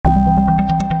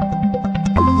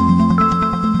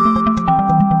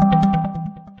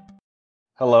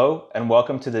Hello, and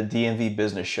welcome to the DMV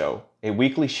Business Show, a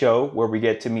weekly show where we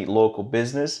get to meet local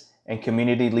business and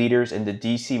community leaders in the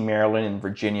DC, Maryland, and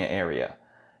Virginia area.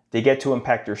 They get to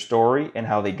impact their story and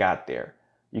how they got there.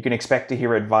 You can expect to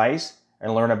hear advice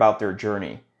and learn about their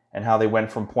journey and how they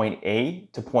went from point A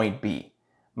to point B.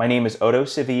 My name is Otto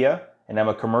Sevilla, and I'm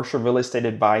a commercial real estate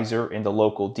advisor in the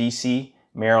local DC,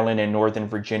 Maryland, and Northern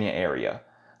Virginia area.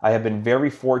 I have been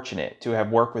very fortunate to have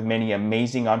worked with many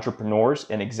amazing entrepreneurs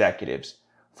and executives,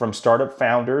 from startup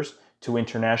founders to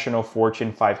international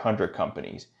Fortune 500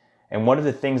 companies. And one of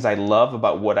the things I love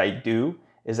about what I do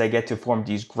is I get to form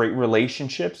these great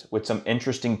relationships with some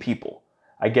interesting people.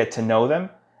 I get to know them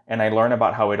and I learn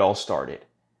about how it all started.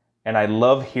 And I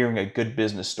love hearing a good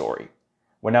business story.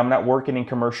 When I'm not working in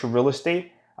commercial real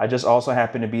estate, I just also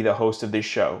happen to be the host of this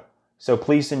show. So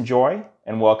please enjoy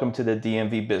and welcome to the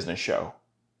DMV Business Show.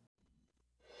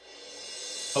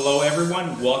 Hello,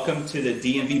 everyone. Welcome to the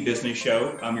DMV Business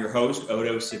Show. I'm your host,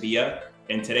 Otto Sevilla,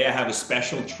 and today I have a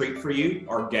special treat for you.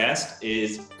 Our guest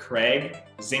is Craig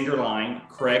Zingerline.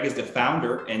 Craig is the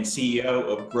founder and CEO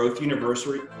of Growth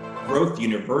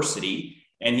University,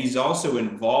 and he's also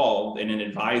involved in an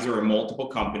advisor in multiple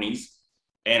companies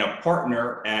and a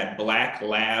partner at Black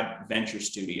Lab Venture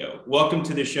Studio. Welcome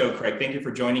to the show, Craig. Thank you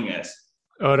for joining us.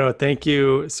 Odo, thank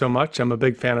you so much. I'm a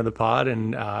big fan of the pod,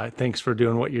 and thanks for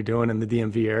doing what you're doing in the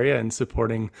DMV area and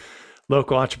supporting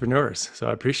local entrepreneurs. So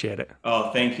I appreciate it.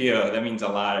 Oh, thank you. That means a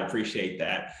lot. I appreciate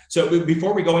that. So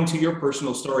before we go into your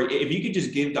personal story, if you could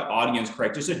just give the audience,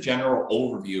 Craig, just a general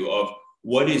overview of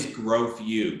what is Growth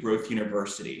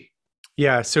University?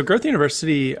 Yeah, so Growth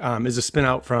University is a spin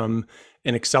out from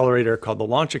an accelerator called the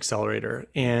Launch Accelerator.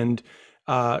 And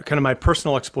kind of my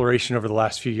personal exploration over the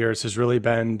last few years has really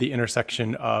been the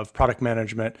intersection of product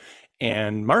management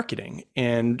and marketing.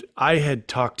 And I had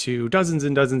talked to dozens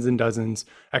and dozens and dozens,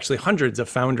 actually hundreds of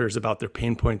founders about their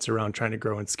pain points around trying to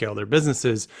grow and scale their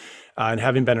businesses. And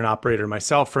having been an operator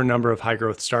myself for a number of high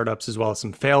growth startups, as well as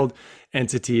some failed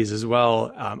entities as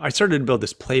well, I started to build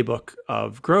this playbook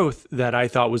of growth that I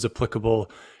thought was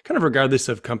applicable kind of regardless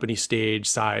of company stage,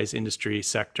 size, industry,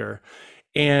 sector.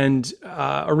 And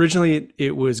originally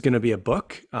it was going to be a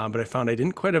book, but I found I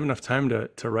didn't quite have enough time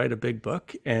to write a big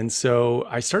book. And so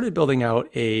I started building out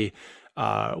a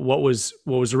what was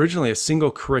originally a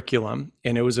single curriculum,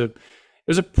 and it was a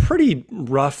pretty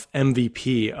rough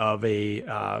MVP of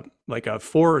a like a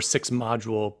 4 or 6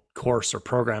 module course or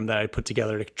program that I put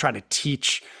together to try to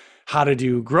teach how to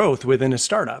do growth within a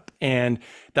startup. And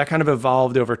that kind of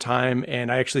evolved over time.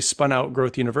 And I actually spun out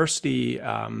Growth University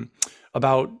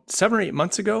about 7 or 8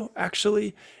 months ago,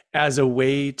 actually, as a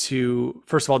way to,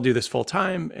 first of all, do this full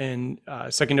time, and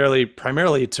secondarily,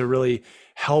 primarily to really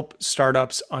help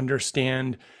startups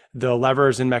understand the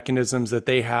levers and mechanisms that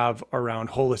they have around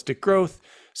holistic growth.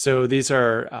 So these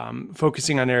are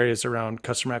focusing on areas around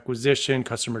customer acquisition,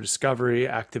 customer discovery,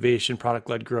 activation,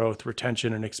 product-led growth,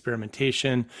 retention, and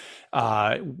experimentation.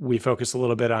 We focus a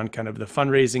little bit on kind of the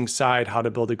fundraising side, how to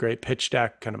build a great pitch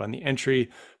deck, kind of on the entry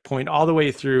point, all the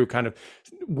way through kind of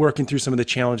working through some of the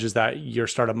challenges that your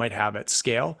startup might have at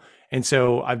scale. And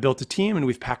so I've built a team, and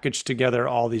we've packaged together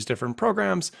all these different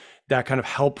programs that kind of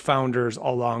help founders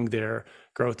along their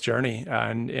growth journey.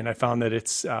 And I found that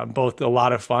it's both a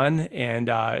lot of fun, and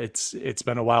it's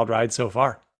been a wild ride so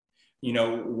far. You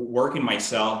know, working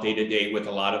myself day to day with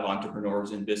a lot of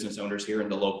entrepreneurs and business owners here in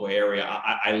the local area,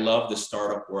 I love the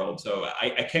startup world. So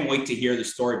I can't wait to hear the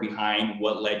story behind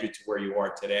what led you to where you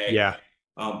are today. Yeah.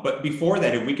 But before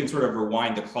that, if we can sort of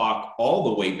rewind the clock all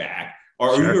the way back,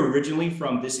 are Sure. you originally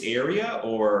from this area,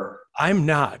 or? I'm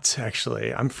not,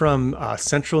 actually. I'm from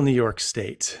central New York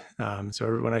State.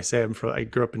 So when I say I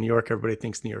grew up in New York, everybody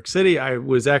thinks New York City. I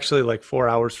was actually like 4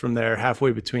 hours from there,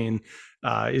 halfway between,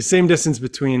 same distance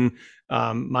between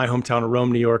my hometown of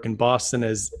Rome, New York, and Boston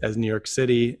as New York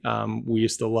City. We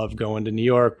used to love going to New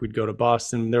York. We'd go to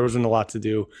Boston. There wasn't a lot to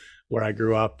do where I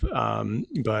grew up,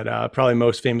 but probably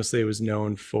most famously, it was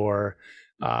known for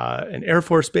an Air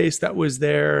Force base that was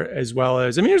there, as well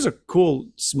as, I mean, it was a cool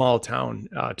small town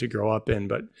to grow up in,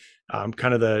 but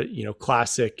kind of the,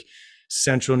 classic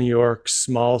central New York,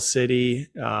 small city.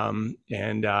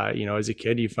 And as a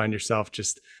kid, you find yourself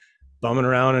just bumming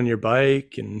around on your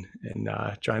bike and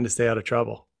trying to stay out of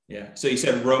trouble. Yeah. So you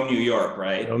said Rome, New York,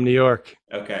 right? Rome, New York.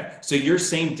 Okay. So you're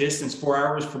same distance, 4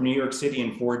 hours from New York City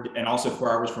and also 4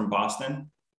 hours from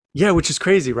Boston? Yeah, which is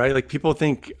crazy, right? Like people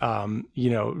think,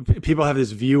 people have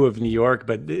this view of New York,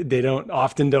 but they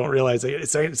often don't realize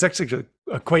it's actually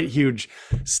a quite huge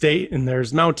state, and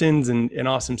there's mountains and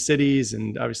awesome cities,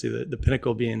 and obviously the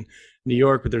pinnacle being New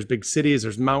York, but there's big cities,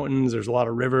 there's mountains, there's a lot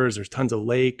of rivers, there's tons of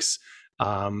lakes.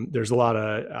 There's a lot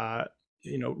of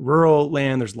rural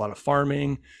land. There's a lot of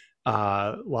farming,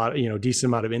 a lot, decent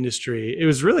amount of industry. It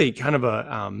was really kind of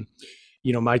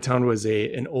my town was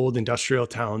an old industrial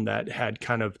town that had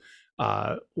kind of,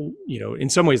 in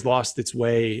some ways lost its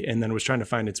way and then was trying to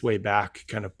find its way back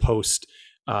kind of post,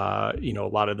 a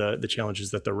lot of the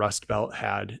challenges that the Rust Belt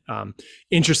had.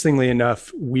 Interestingly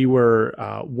enough, we were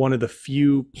one of the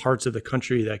few parts of the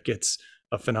country that gets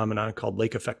a phenomenon called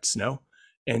lake effect snow.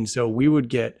 And so we would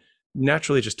get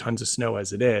naturally just tons of snow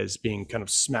as it is, being kind of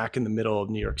smack in the middle of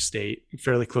New York State,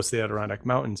 fairly close to the Adirondack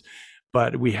Mountains.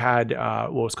 But we had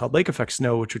what was called lake effect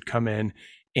snow, which would come in.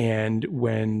 And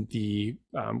when the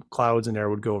clouds and air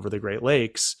would go over the Great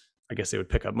Lakes, I guess they would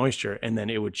pick up moisture and then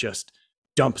it would just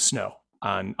dump snow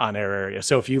on our area.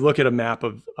 So if you look at a map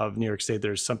of New York State,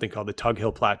 there's something called the Tug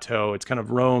Hill Plateau. It's kind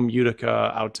of Rome,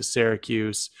 Utica, out to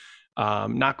Syracuse,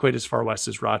 not quite as far west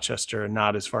as Rochester,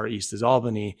 not as far east as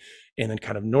Albany, and then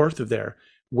kind of north of there,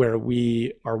 where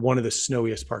we are one of the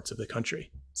snowiest parts of the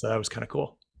country. So that was kind of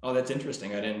cool. Oh, that's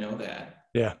interesting. I didn't know that.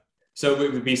 Yeah.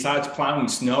 So besides plowing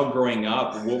snow growing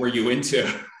up, what were you into?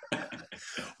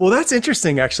 Well, that's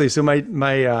interesting actually. So my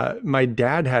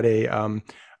dad had he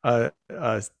had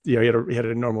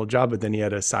a normal job, but then he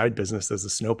had a side business as a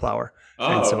snowplower.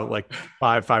 Oh. And so like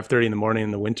 5:30 in the morning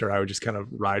in the winter, I would just kind of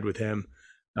ride with him.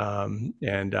 I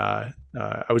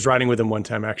was riding with him one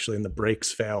time actually, and the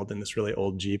brakes failed in this really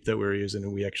old Jeep that we were using,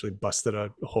 and we actually busted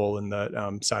a hole in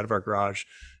the side of our garage.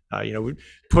 We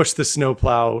pushed the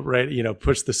snowplow right,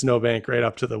 pushed the snowbank right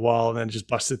up to the wall, and then just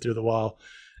busted through the wall.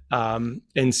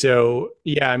 And so,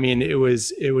 yeah, I mean, it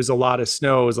was a lot of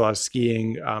snow, it was a lot of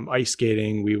skiing, ice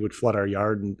skating. We would flood our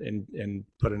yard and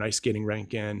put an ice skating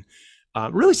rink in.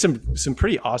 Really some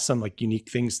pretty awesome, like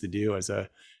unique things to do as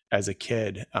a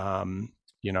kid. I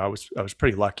was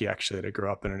pretty lucky actually to grow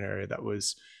up in an area that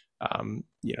was, kind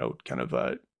of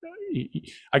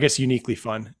I guess uniquely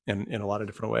fun in a lot of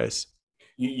different ways.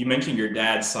 You mentioned your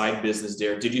dad's side business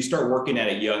there. Did you start working at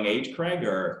a young age, Craig,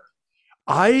 or?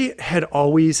 I had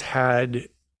always had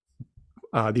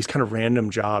these kind of random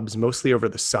jobs, mostly over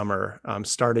the summer,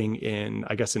 starting in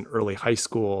early high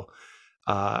school.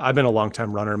 I've been a long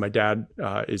time runner. My dad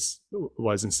was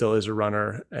and still is a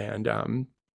runner, and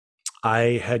I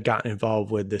had gotten involved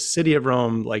with the city of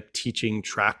Rome, like teaching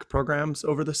track programs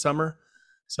over the summer.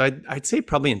 So I'd say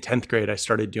probably in 10th grade, I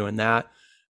started doing that.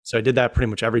 So I did that pretty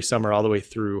much every summer all the way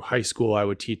through high school. I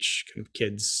would teach kind of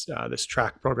kids this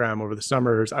track program over the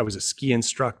summers. I was a ski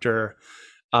instructor.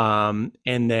 And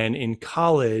then in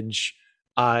college,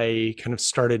 I kind of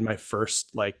started my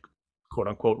first like quote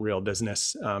unquote real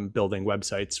business, building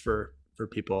websites for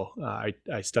people.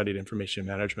 I studied information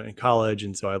management in college.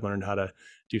 And so I learned how to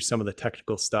do some of the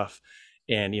technical stuff.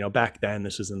 And, back then,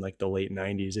 this was in like the late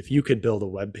 90s. If you could build a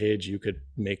web page, you could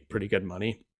make pretty good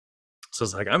money. So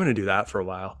it's like, I'm going to do that for a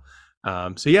while.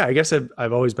 So yeah, I guess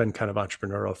I've always been kind of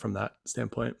entrepreneurial from that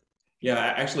standpoint. Yeah,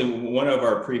 actually, one of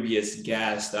our previous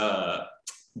guests,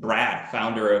 Brad,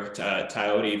 founder of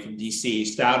Coyote from DC,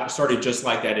 started just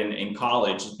like that in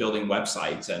college, building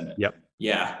websites. And yep.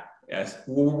 Yeah, yes.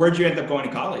 Where'd you end up going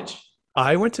to college?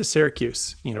 I went to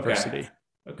Syracuse University.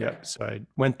 Okay. Yep. So I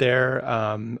went there.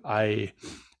 I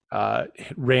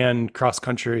ran cross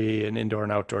country and indoor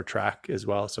and outdoor track as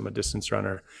well. So I'm a distance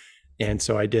runner. And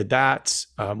so I did that,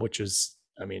 which is,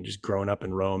 just growing up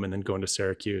in Rome and then going to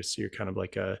Syracuse. So you're kind of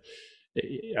like I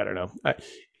don't know.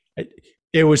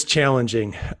 It was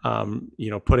challenging,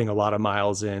 putting a lot of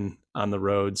miles in on the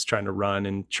roads, trying to run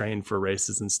and train for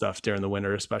races and stuff during the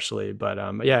winter, especially. But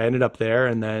yeah, I ended up there.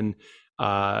 And then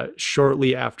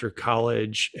shortly after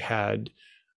college,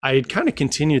 I had kind of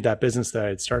continued that business that I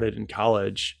had started in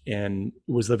college and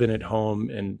was living at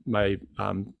home. And my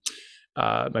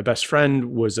best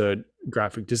friend was a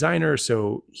graphic designer.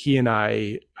 So he and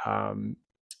I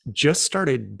just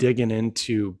started digging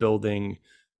into building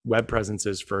web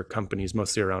presences for companies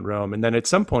mostly around Rome. And then at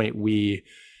some point we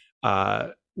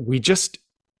just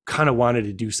kind of wanted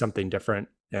to do something different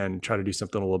and try to do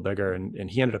something a little bigger.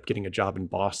 And he ended up getting a job in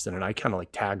Boston, and I kind of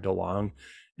like tagged along.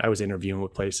 I was interviewing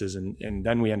with places, and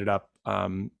then we ended up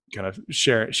kind of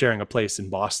sharing a place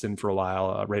in Boston for a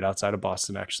while, right outside of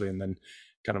Boston actually, and then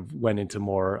kind of went into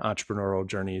more entrepreneurial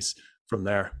journeys from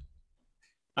there.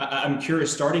 I'm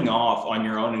curious, starting off on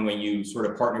your own and when you sort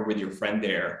of partnered with your friend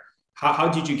there, how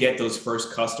did you get those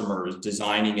first customers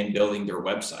designing and building their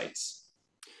websites?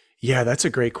 Yeah, that's a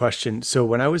great question. So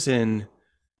when I was in,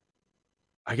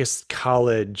 I guess,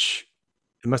 college,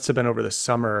 it must have been over the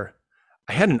summer,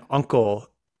 I had an uncle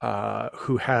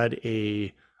who had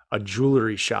a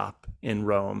jewelry shop in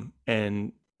Rome,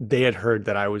 and they had heard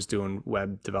that I was doing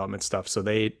web development stuff. So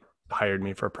they hired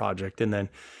me for a project. And then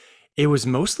it was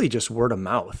mostly just word of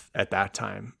mouth at that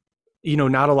time. You know,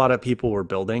 not a lot of people were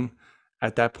building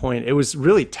at that point. It was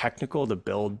really technical to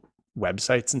build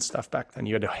websites and stuff back then.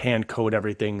 You had to hand code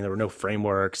everything. There were no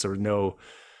frameworks, there were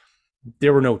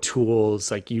no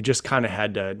tools. Like you just kind of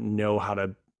had to know how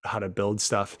to build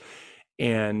stuff.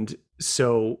 And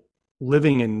so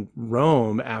living in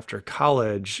Rome after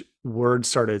college, word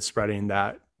started spreading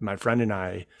that my friend and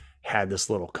I had this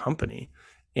little company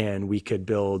and we could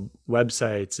build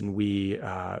websites, and we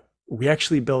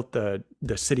actually built the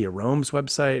city of Rome's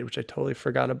website, which I totally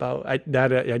forgot about. I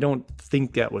don't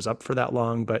think that was up for that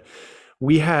long, but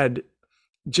we had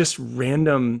just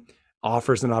random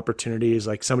offers and opportunities.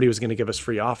 Like somebody was going to give us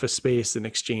free office space in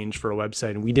exchange for a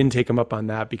website, and we didn't take them up on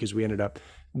that because we ended up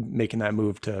making that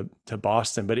move to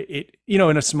Boston. But it you know,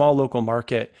 in a small local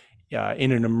market,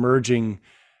 in an emerging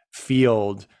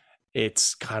field,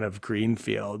 it's kind of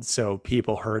greenfield. So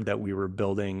people heard that we were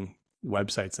building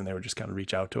websites, and they would just kind of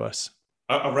reach out to us.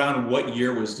 Around what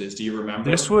year was this? Do you This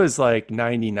remember? was like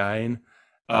 99.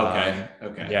 Okay,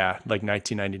 okay. Yeah, like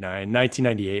 1999,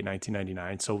 1998,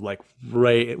 1999. So like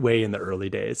right way in the early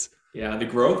days. Yeah, the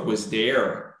growth was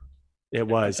there. It I can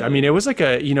was. I tell mean, you. it was like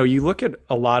a, you know, you look at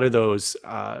a lot of those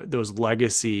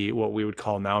legacy, what we would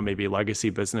call now maybe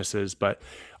legacy businesses, but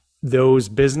those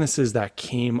businesses that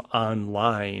came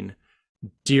online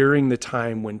during the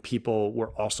time when people were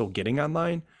also getting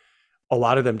online, a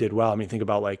lot of them did well. I mean, think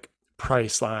about like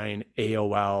Priceline,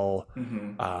 AOL,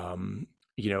 Hmm.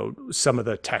 you know, some of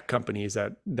the tech companies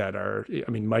that are, I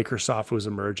mean, Microsoft was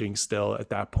emerging still at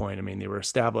that point. I mean, they were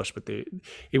established, but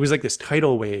it was like this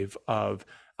tidal wave of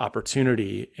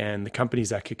opportunity, and the companies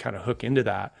that could kind of hook into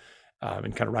that,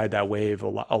 and kind of ride that wave, a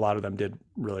lot of them did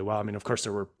really well. I mean, of course,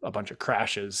 there were a bunch of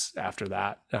crashes after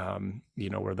that, you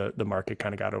know, where the market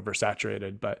kind of got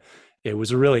oversaturated, but it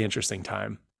was a really interesting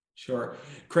time. Sure.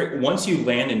 Craig, once you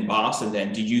land in Boston,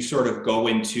 then did you sort of go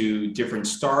into different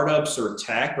startups or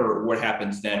tech, or what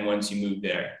happens then once you move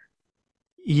there?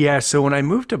 Yeah, so when I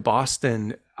moved to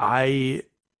Boston, I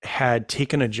had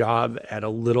taken a job at a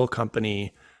little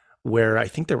company where I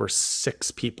think there were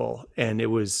 6 people, and it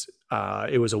was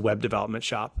a web development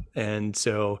shop. And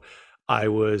so I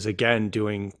was again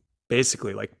doing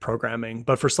basically like programming,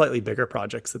 but for slightly bigger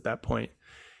projects at that point.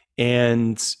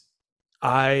 And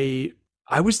I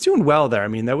I was doing well there. I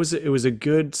mean, that was it was a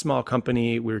good small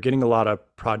company. We were getting a lot of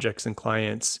projects and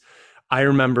clients. I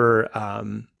remember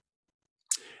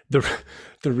the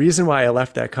the reason why I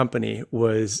left that company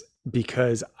was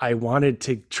because I wanted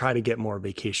to try to get more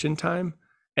vacation time.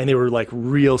 And they were like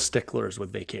real sticklers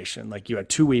with vacation. Like you had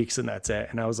 2 weeks and that's it.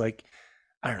 And I was like,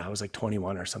 I don't know, I was like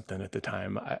 21 or something at the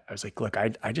time. I was like, look,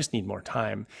 I just need more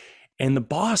time. And the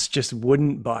boss just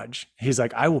wouldn't budge. He's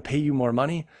like, I will pay you more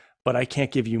money, but I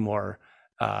can't give you more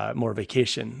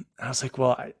vacation. And I was like,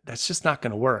 well, that's just not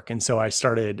going to work. And so I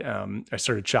started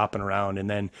shopping around, and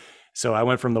then so I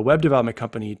went from the web development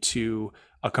company to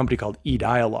a company called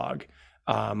eDialogue,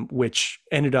 which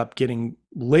ended up getting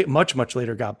much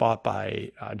later got bought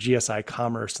by GSI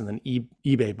Commerce, and then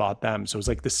eBay bought them. So it was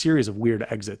like the series of weird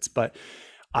exits. But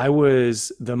I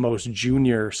was the most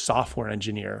junior software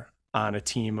engineer on a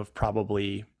team of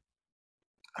probably,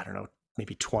 I don't know,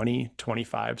 maybe 20,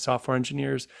 25 software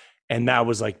engineers. And that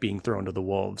was like being thrown to the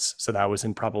wolves. So that was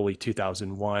in probably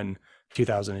 2001,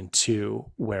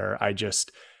 2002, where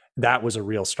that was a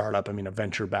real startup. I mean, a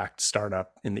venture backed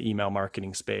startup in the email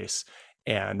marketing space.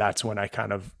 And that's when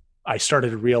I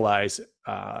started to realize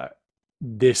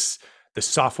this, the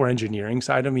software engineering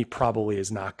side of me probably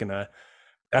is not going to,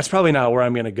 that's probably not where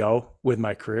I'm going to go with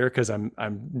my career, because I'm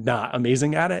not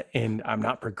amazing at it and I'm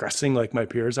not progressing like my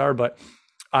peers are. But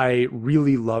I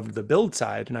really loved the build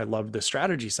side, and I loved the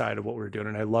strategy side of what we were doing,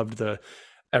 and I loved the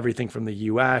everything from the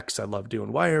UX. I loved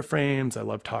doing wireframes. I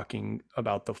loved talking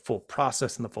about the full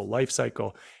process and the full life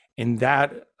cycle, and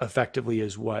that effectively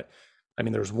is what. I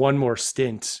mean, there was one more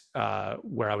stint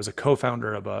where I was a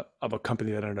co-founder of a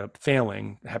company that ended up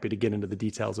failing. Happy to get into the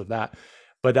details of that,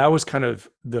 but that was kind of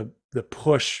the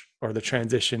push or the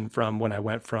transition from when I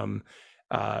went from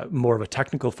more of a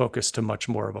technical focus to much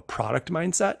more of a product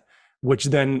mindset, which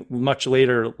then much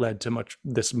later led to much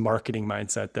this marketing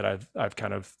mindset that I've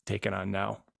kind of taken on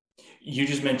now. You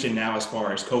just mentioned now, as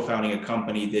far as co-founding a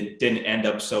company that didn't end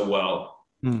up so well.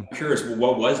 Hmm. I'm curious,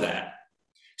 what was that?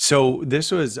 So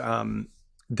this was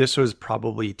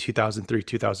probably 2003,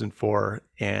 2004,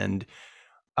 and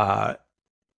uh,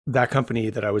 that company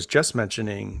that I was just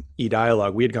mentioning,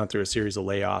 eDialogue, we had gone through a series of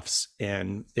layoffs,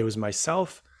 and it was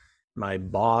myself, my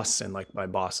boss, and like my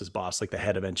boss's boss, like the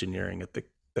head of engineering at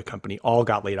the company all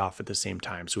got laid off at the same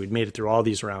time. So we'd made it through all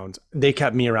these rounds. They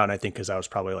kept me around, I think, because I was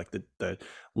probably like the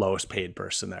lowest paid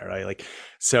person there, right? Like,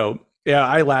 so yeah,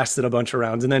 I lasted a bunch of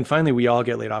rounds, and then finally we all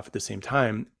get laid off at the same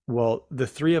time. Well, the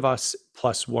three of us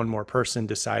plus one more person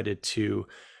decided to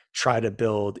try to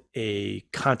build a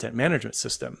content management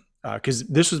system, because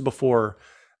this was before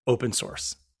open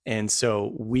source. And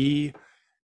so we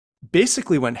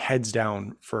basically went heads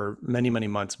down for many, many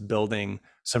months building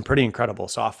some pretty incredible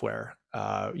software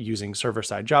using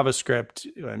server-side JavaScript.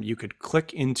 You could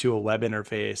click into a web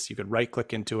interface, you could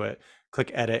right-click into it,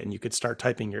 click edit, and you could start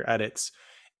typing your edits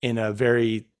in a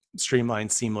very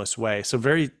streamlined, seamless way. So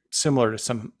very similar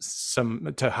to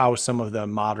some to how some of the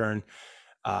modern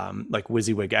like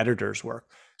WYSIWYG editors work.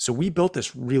 So we built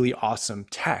this really awesome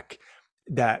tech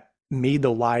that made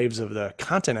the lives of the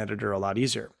content editor a lot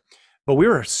easier. But we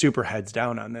were super heads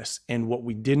down on this. And what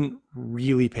we didn't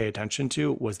really pay attention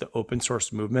to was the open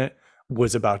source movement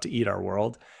was about to eat our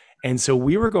world. And so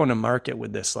we were going to market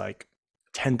with this like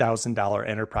 $10,000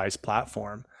 enterprise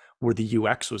platform where the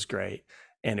UX was great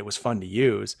and it was fun to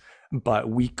use, but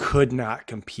we could not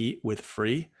compete with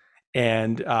free.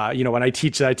 And when I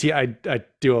teach, I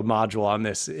do a module on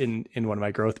this in one of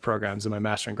my growth programs, in my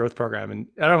Master in Growth program, and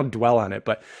I don't dwell on it,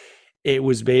 but it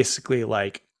was basically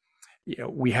like,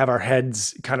 we have our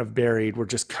heads kind of buried. We're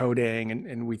just coding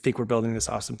and we think we're building this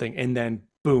awesome thing. And then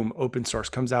boom, open source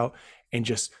comes out and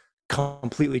just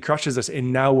completely crushes us.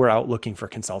 And now we're out looking for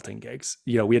consulting gigs.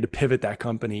 We had to pivot that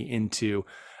company into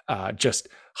just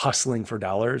hustling for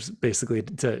dollars, basically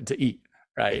to eat.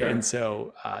 Right. Sure. And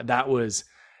so that was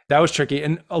tricky.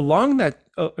 And along that,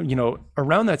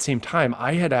 around that same time,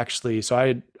 I'm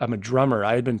a drummer.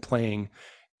 I had been playing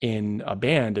in a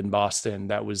band in Boston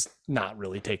that was not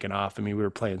really taken off. I mean, we were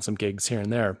playing some gigs here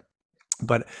and there,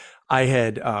 but I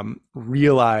had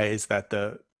realized that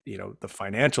the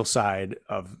financial side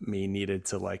of me needed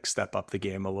to like step up the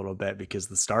game a little bit because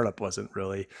the startup wasn't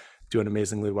really doing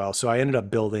amazingly well. So I ended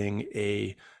up building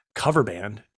a cover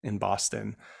band in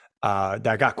Boston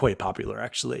that got quite popular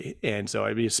actually. And so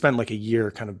I spent like a year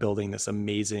kind of building this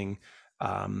amazing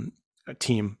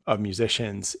team of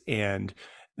musicians, and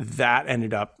that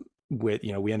ended up with,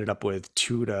 we ended up with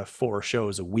 2 to 4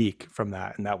 shows a week from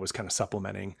that. And that was kind of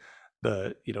supplementing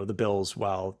the bills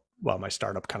while my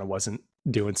startup kind of wasn't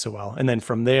doing so well. And then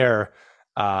from there,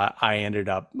 I ended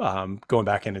up going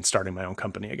back in and starting my own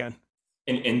company again.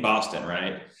 In Boston,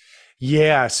 right?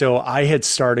 Yeah. So I had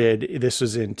started, this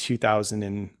was in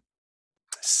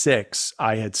 2006.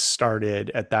 I had started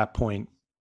at that point,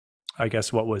 I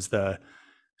guess, what was the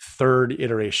third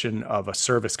iteration of a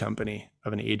service company,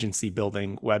 of an agency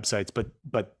building websites, but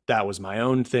that was my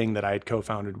own thing that I had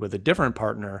co-founded with a different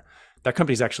partner. That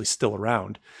company's actually still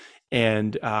around,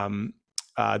 and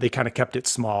they kind of kept it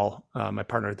small. My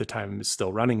partner at the time is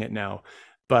still running it now,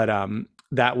 but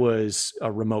that was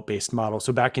a remote-based model.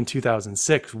 So back in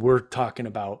 2006, we're talking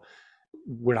about,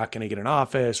 we're not going to get an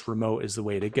office, remote is the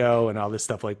way to go, and all this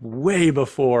stuff, like way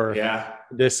before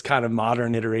this kind of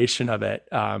modern iteration of it.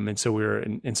 And so we were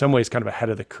in some ways kind of ahead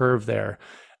of the curve there.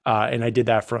 And I did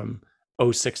that from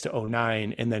 06 to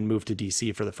 09 and then moved to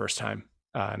DC for the first time,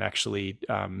 and actually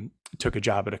took a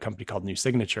job at a company called New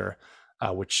Signature,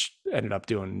 which ended up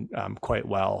doing quite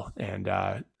well. And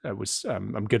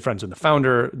I'm good friends with the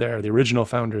founder there, the original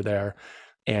founder there.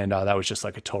 And that was just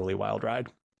like a totally wild ride.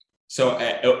 So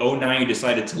at 09, you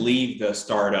decided to leave the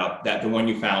startup, the one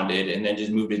you founded, and then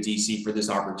just move to DC for this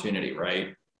opportunity,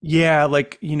 right? Yeah,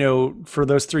 like, for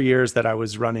those 3 years that I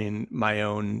was running my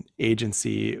own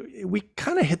agency, we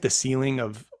kind of hit the ceiling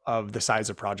of the size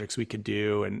of projects we could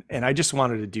do. And I just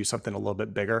wanted to do something a little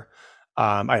bit bigger.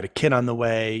 I had a kid on the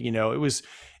way,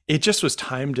 it just was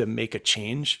time to make a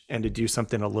change and to do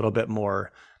something a little bit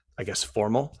more, I guess,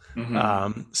 formal,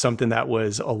 something that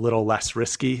was a little less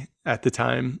risky at the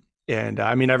time. And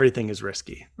I mean, everything is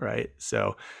risky, right?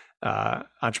 So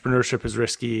entrepreneurship is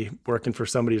risky. Working for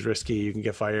somebody is risky. You can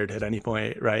get fired at any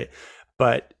point, right?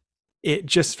 But it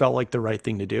just felt like the right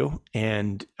thing to do.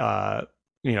 And, kind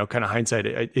of hindsight,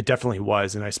 it definitely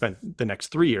was. And I spent the next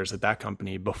 3 years at that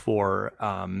company before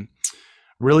going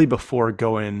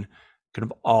kind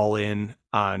of all in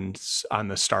on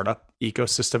the startup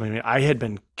ecosystem. I mean, I had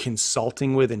been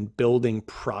consulting with and building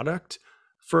product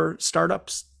for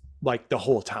startups like the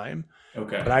whole time.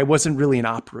 Okay. But I wasn't really an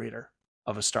operator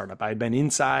of a startup. I'd been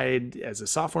inside as a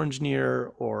software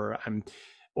engineer, or I'm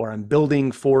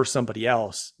building for somebody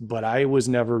else, but I was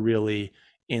never really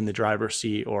in the driver's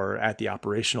seat or at the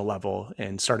operational level.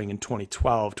 And starting in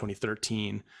 2012,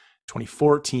 2013,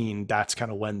 2014, that's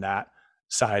kind of when that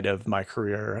side of my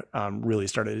career really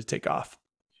started to take off.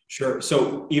 Sure.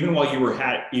 So even while you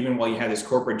had this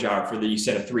corporate job for the you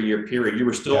said a 3 year period, you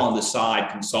were still Yeah. on the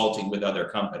side consulting with other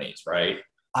companies, right?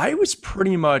 I was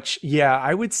pretty much, yeah,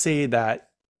 I would say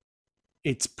that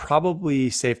it's probably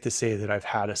safe to say that I've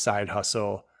had a side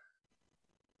hustle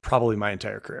probably my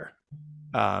entire career.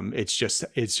 It's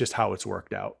just how it's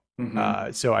worked out.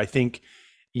 Hmm. So I think,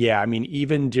 yeah, I mean,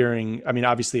 even during, I mean,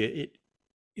 obviously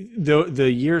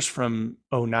the years from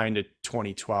 '09 to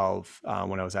 2012,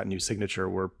 when I was at New Signature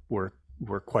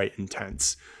were quite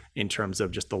intense in terms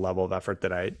of just the level of effort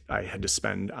that I had to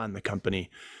spend on the company.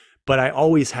 But I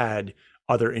always had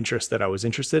other interests that I was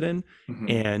interested in Hmm.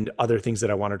 and other things that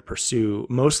I wanted to pursue,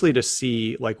 mostly to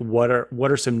see like what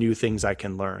are some new things I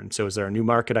can learn. So is there a new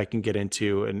market I can get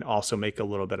into and also make a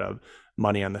little bit of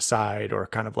money on the side, or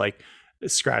kind of like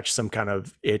scratch some kind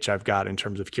of itch I've got in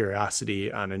terms of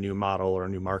curiosity on a new model or a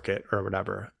new market or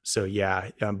whatever. So yeah,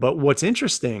 but what's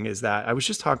interesting is that I was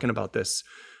just talking about this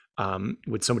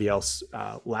with somebody else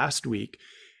last week.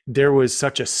 There was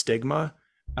such a stigma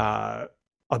uh,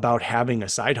 about having a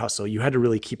side hustle. You had to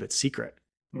really keep it secret,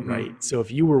 right? Hmm. So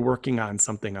if you were working on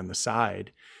something on the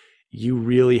side, you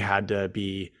really had to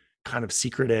be kind of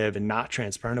secretive and not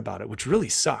transparent about it, which really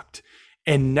sucked.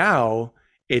 And now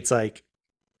it's like,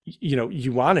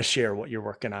 you want to share what you're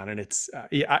working on. And it's,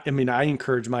 I mean, I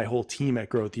encourage my whole team at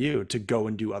Growth U to go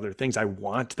and do other things. I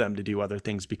want them to do other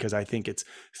things because I think it's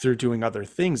through doing other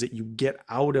things that you get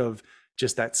out of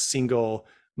just that single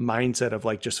mindset of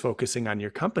like just focusing on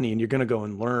your company, and you're going to go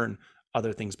and learn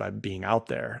other things by being out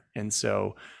there. And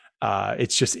so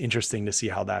it's just interesting to see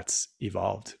how that's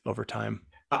evolved over time.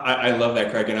 I love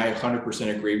that, Craig, and I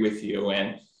 100% agree with you.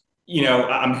 And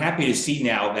I'm happy to see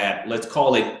now that, let's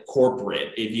call it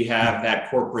corporate. If you have that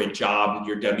corporate job,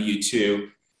 your W-2,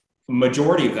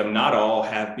 majority of them, not all,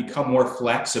 have become more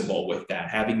flexible with that,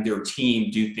 having their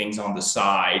team do things on the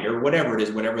side or whatever it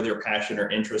is, whatever their passion or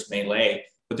interest may lay.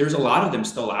 But there's a lot of them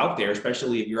still out there,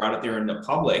 especially if you're out there in the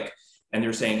public and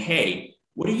they're saying, hey,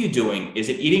 what are you doing? Is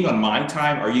it eating on my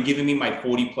time? Are you giving me my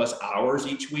 40 plus hours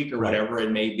each week or Right. whatever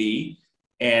it may be?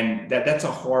 And that's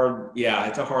a hard, yeah,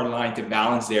 it's a hard line to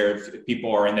balance there if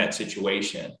people are in that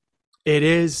situation. It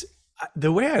is.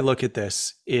 The way I look at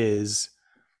this is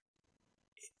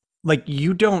like,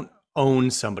 you don't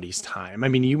own somebody's time. I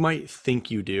mean, you might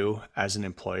think you do as an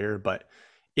employer, but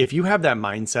if you have that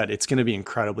mindset, it's going to be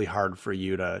incredibly hard for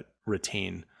you to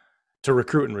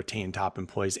recruit and retain top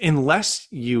employees unless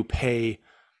you pay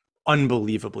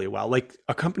unbelievably well. Like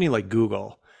a company like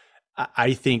Google,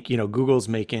 I think, Google's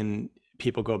making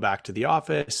people go back to the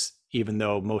office, even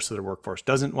though most of their workforce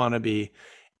doesn't want to be.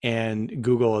 And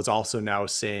Google is also now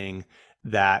saying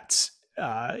that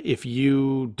if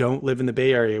you don't live in the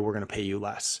Bay Area, we're going to pay you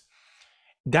less.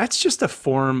 That's just a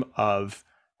form of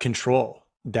control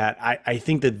that I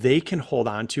think that they can hold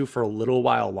on to for a little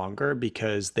while longer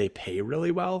because they pay really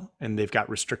well and they've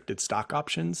got restricted stock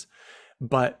options.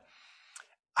 But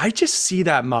I just see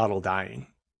that model dying.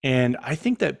 And I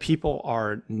think that people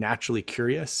are naturally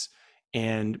curious,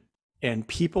 and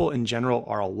people in general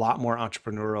are a lot more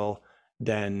entrepreneurial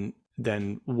than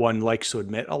one likes to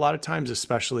admit a lot of times,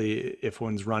 especially if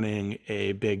one's running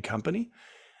a big company.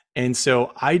 And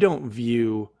so I don't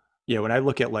view, when I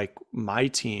look at like my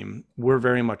team, we're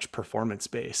very much performance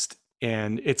based.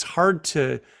 And it's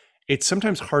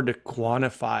sometimes hard to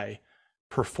quantify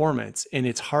performance. And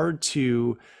it's hard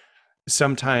to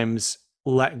sometimes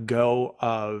let go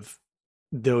of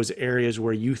those areas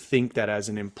where you think that as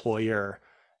an employer,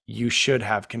 you should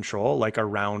have control, like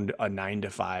around a 9 to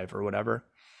 5 or whatever.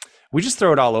 We just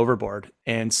throw it all overboard.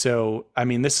 And so, I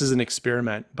mean, this is an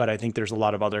experiment, but I think there's a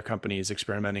lot of other companies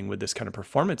experimenting with this kind of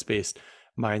performance based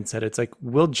mindset. It's like,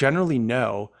 we'll generally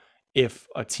know if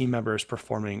a team member is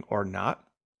performing or not.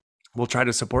 We'll try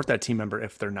to support that team member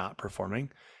if they're not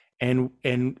performing. And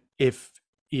if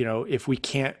we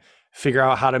can't figure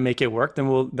out how to make it work, then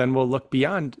we'll look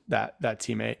beyond that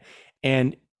teammate.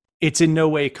 And it's in no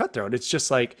way cutthroat. It's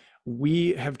just like,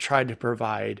 we have tried to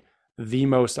provide the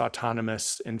most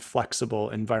autonomous and flexible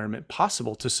environment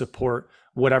possible to support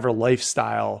whatever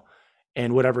lifestyle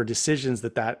and whatever decisions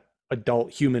that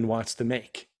adult human wants to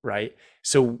make, right?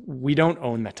 So we don't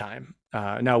own the time.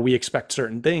 Now we expect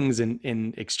certain things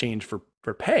in exchange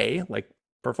for pay, like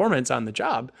performance on the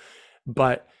job,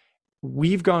 but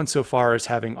we've gone so far as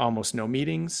having almost no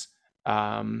meetings.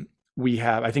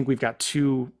 I think we've got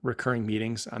 2 recurring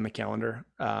meetings on the calendar.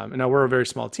 And now we're a very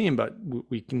small team, but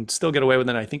we can still get away with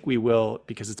it. And I think we will,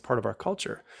 because it's part of our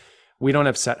culture. We don't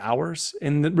have set hours.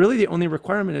 And really the only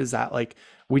requirement is that, like,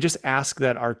 we just ask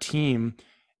that our team,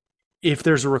 if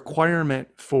there's a requirement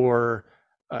for,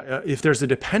 if there's a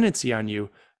dependency on you,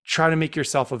 try to make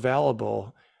yourself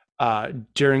available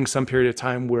during some period of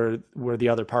time where the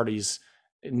other parties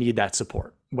need that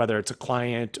support, whether it's a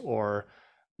client or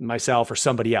myself or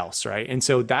somebody else, right? And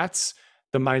so that's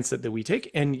the mindset that we take.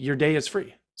 And your day is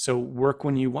free. So work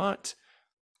when you want,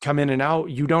 come in and out.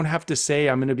 You don't have to say,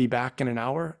 I'm going to be back in an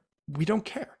hour. We don't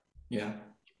care. Yeah.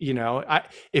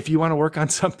 If you want to work on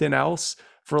something else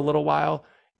for a little while,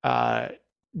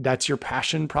 that's your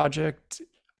passion project.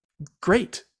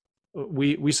 Great.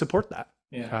 We support that.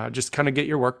 Yeah. Just kind of get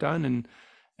your work done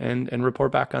and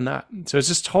report back on that. So it's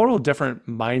just total different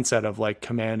mindset of like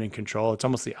command and control. It's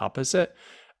almost the opposite.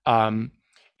 And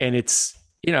it's,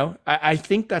 I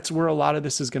think that's where a lot of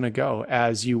this is going to go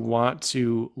as you want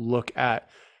to look at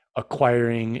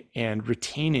acquiring and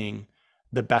retaining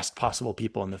the best possible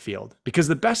people in the field, because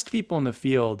the best people in the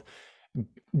field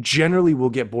generally will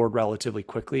get bored relatively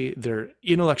quickly. They're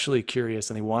intellectually curious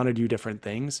and they want to do different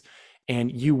things,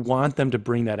 and you want them to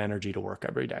bring that energy to work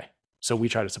every day. So we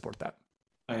try to support that.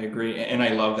 I agree. And I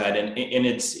love that. And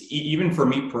it's, even for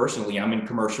me personally, I'm in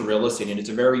commercial real estate and it's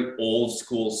a very old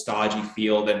school, stodgy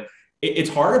field. And it's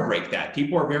hard to break that.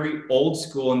 People are very old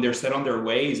school and they're set on their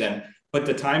ways. But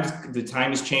the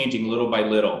time is changing little by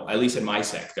little, at least in my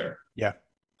sector. Yeah.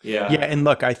 Yeah. And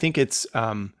look, I think this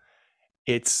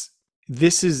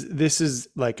is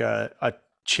like a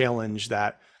challenge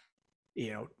that,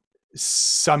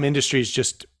 some industries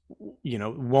just,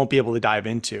 won't be able to dive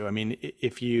into. I mean,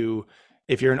 if you're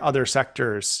in other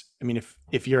sectors, I mean,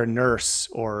 if you're a nurse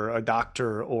or a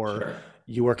doctor or Sure.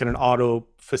 you work in an auto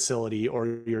facility or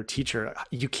you're a teacher,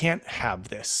 you can't have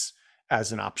this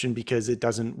as an option because it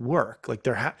doesn't work. Like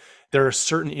there are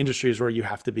certain industries where you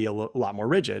have to be a lot more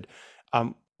rigid.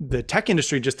 The tech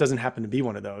industry just doesn't happen to be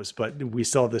one of those, but we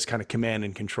still have this kind of command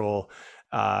and control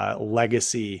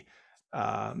legacy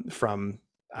from,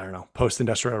 I don't know,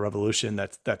 post-industrial revolution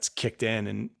that's kicked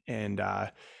in. And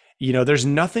there's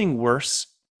nothing worse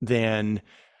than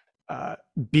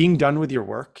being done with your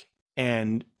work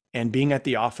and being at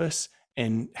the office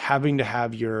and having to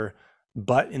have your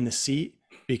butt in the seat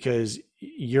because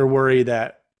you're worried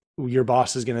that your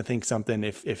boss is going to think something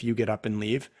if you get up and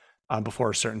leave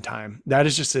before a certain time. That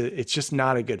is it's just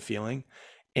not a good feeling.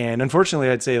 And unfortunately,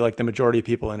 I'd say like the majority of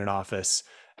people in an office,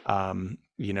 probably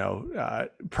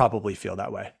feel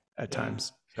that way at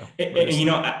times. So,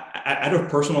 out of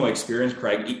personal experience,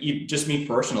 Craig, just me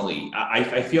personally,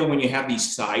 I feel when you have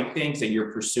these side things that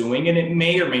you're pursuing, and it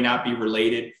may or may not be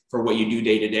related for what you do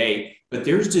day to day, but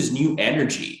there's this new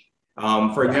energy.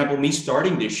 For example, me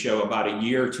starting this show about a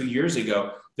year or 2 years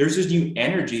ago, there's this new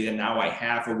energy that now I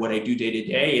have for what I do day to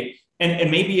day. And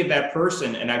maybe if that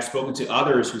person, and I've spoken to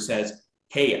others who says,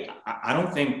 hey, I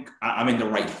don't think I'm in the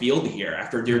right field here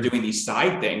after they're doing these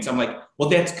side things. I'm like, well,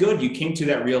 that's good. You came to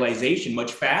that realization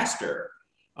much faster.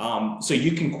 So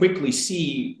you can quickly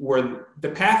see where the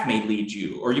path may lead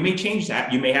you, or you may change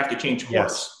that. You may have to change course.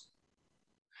 Yes.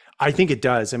 I think it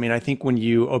does. I mean, I think when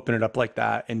you open it up like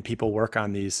that and people work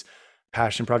on these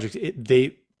passion projects,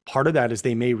 part of that is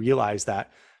they may realize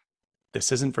that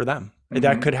this isn't for them. Mm-hmm.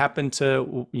 That could happen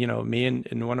to, me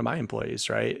and one of my employees,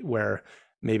 right? Where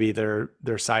maybe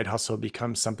their side hustle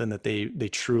becomes something that they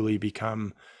truly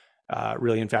become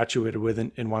really infatuated with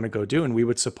and want to go do. And we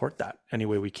would support that any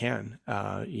way we can.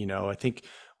 I think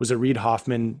was it Reid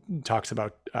Hoffman talks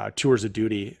about tours of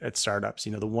duty at startups,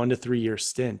 the 1 to 3 year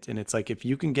stint. And it's like, if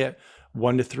you can get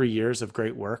 1 to 3 years of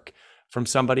great work from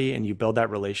somebody and you build that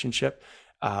relationship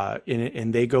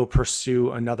and they go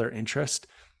pursue another interest,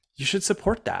 you should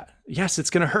support that. Yes, it's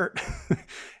going to hurt.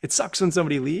 It sucks when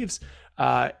somebody leaves,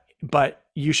 but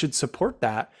you should support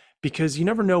that because you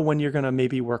never know when you're going to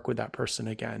maybe work with that person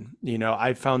again.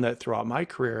 I've found that throughout my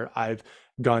career, I've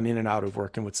gone in and out of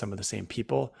working with some of the same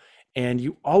people, and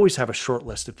you always have a short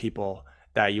list of people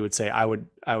that you would say, I would,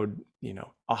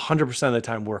 100% of the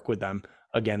time work with them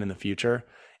again in the future.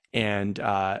 And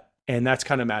that's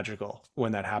kind of magical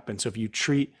when that happens. So if you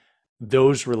treat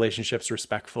those relationships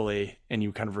respectfully and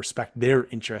you kind of respect their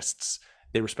interests,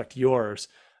 they respect yours,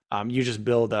 you just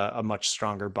build a much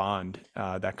stronger bond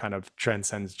that kind of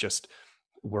transcends just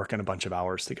working a bunch of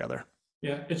hours together.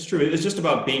 Yeah, it's true. It's just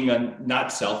about being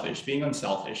not selfish, being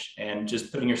unselfish, and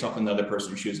just putting yourself in the other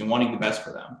person's shoes and wanting the best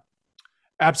for them.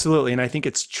 Absolutely. And I think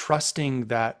it's trusting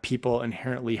that people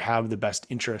inherently have the best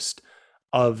interest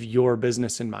of your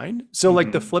business in mind. So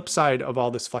like the flip side of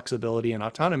all this flexibility and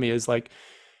autonomy is like,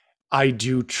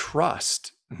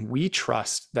 we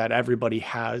trust that everybody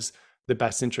has the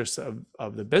best interests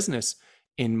of the business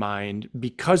in mind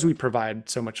because we provide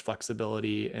so much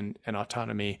flexibility and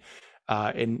autonomy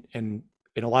and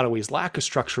in a lot of ways lack of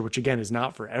structure, which again is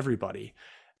not for everybody.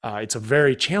 it's a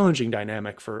very challenging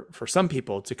dynamic for some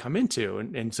people to come into,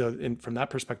 and so from that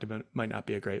perspective, it might not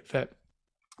be a great fit.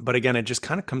 But again, it just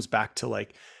kind of comes back to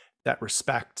like that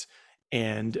respect,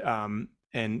 and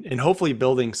hopefully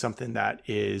building something that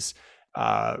is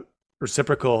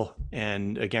reciprocal,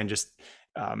 and again just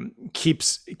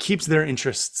keeps their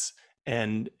interests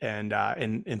and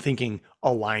thinking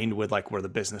aligned with like where the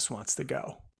business wants to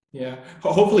go. Yeah,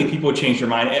 hopefully people change their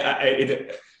mind. I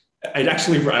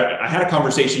had a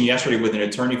conversation yesterday with an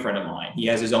attorney friend of mine. He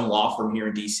has his own law firm here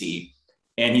in DC,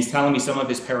 and he's telling me some of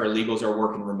his paralegals are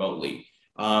working remotely.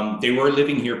 They were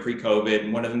living here pre-COVID,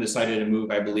 and one of them decided to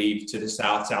move, I believe, to the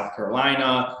South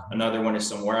Carolina. Another one is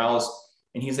somewhere else.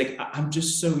 And he's like, I'm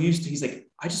just so used to, he's like,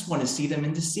 I just want to see them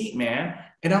in the seat, man.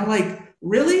 And I'm like,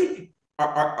 really?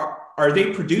 Are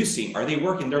they producing? Are they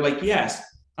working? They're like, yes.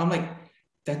 I'm like,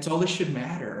 that's all that should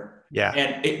matter. Yeah.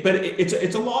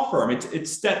 It's a law firm.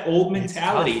 It's that old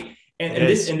mentality. And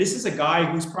this is a guy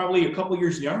who's probably a couple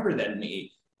years younger than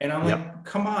me. And I'm like,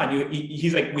 come on.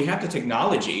 He's like, we have the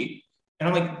technology. And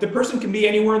I'm like, the person can be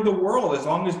anywhere in the world as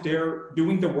long as they're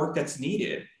doing the work that's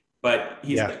needed. But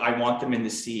he's like, I want them in the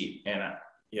seat. And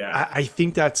I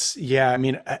think that's, I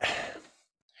mean,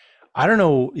 I don't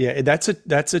know. Yeah, that's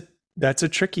a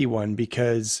tricky one,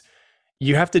 because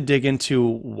you have to dig into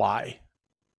why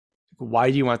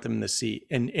do you want them in the seat,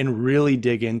 and really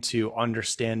dig into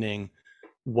understanding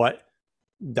what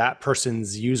that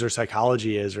person's user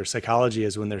psychology is, or psychology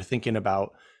is, when they're thinking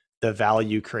about the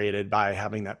value created by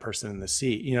having that person in the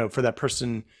seat. You know, for that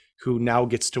person who now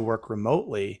gets to work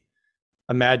remotely,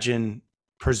 imagine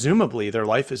presumably their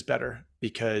life is better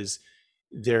because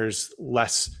there's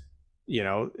less, you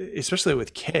know, especially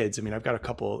with kids. I mean, I've got a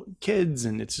couple kids,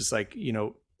 and it's just like, you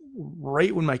know,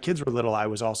 right when my kids were little, I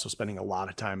was also spending a lot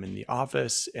of time in the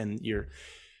office, and you're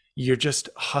just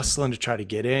hustling to try to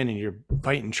get in, and you're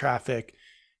fighting traffic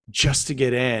just to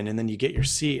get in, and then you get your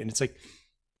seat, and it's like,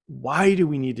 why do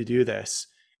we need to do this?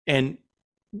 And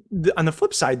on the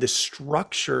flip side, the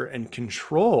structure and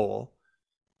control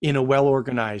in a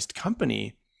well-organized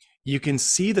company, you can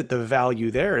see that the value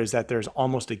there is that there's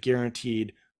almost a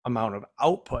guaranteed amount of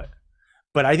output.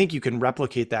 But I think you can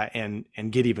replicate that and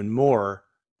get even more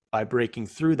by breaking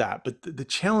through that. But the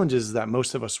challenge is that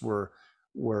most of us were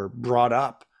brought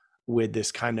up with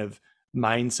this kind of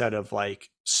mindset of like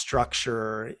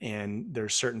structure, and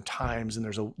there's certain times, and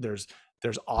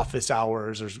there's office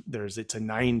hours, there's it's a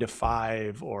 9 to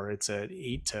 5, or it's a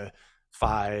 8 to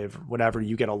 5, whatever.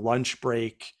 You get a lunch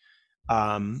break.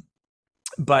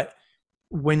 But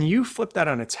when you flip that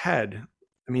on its head,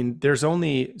 I mean,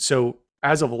 so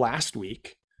as of last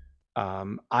week,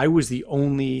 I was the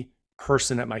only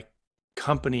person at my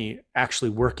company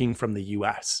actually working from the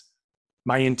US.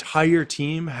 My entire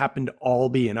team happened to all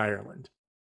be in Ireland.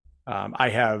 I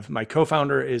have, my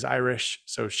co-founder is Irish,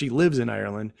 so she lives in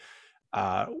Ireland.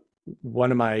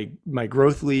 One of my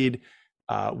growth lead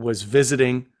was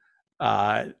visiting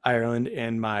Ireland,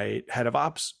 and my head of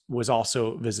ops was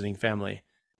also visiting family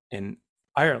in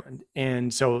Ireland.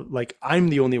 And so like, I'm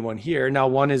the only one here. Now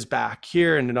one is back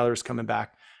here, and another's coming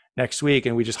back next week,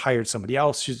 and we just hired somebody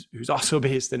else who's also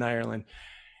based in Ireland.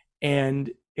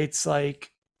 And it's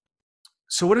like,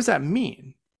 so what does that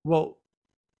mean? Well,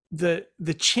 the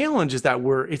challenge is that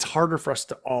it's harder for us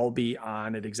to all be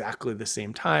on at exactly the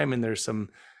same time, and there's some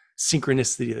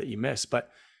synchronicity that you miss. But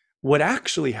what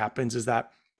actually happens is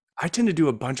that I tend to do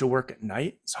a bunch of work at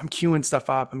night. So I'm queuing stuff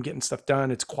up, I'm getting stuff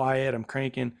done, it's quiet, I'm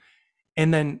cranking.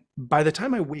 And then by the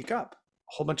time I wake up,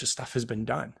 a whole bunch of stuff has been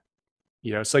done.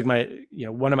 You know, it's like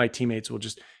one of my teammates will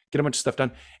just get a bunch of stuff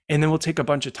done, and then we'll take a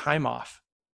bunch of time off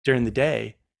during the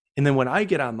day. And then when I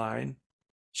get online,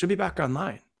 she'll be back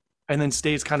online, and then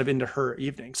stays kind of into her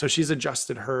evening. So she's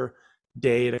adjusted her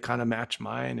day to kind of match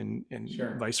mine, and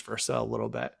sure, vice versa a little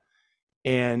bit.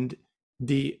 And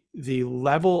the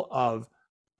level of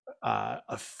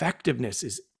effectiveness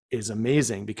is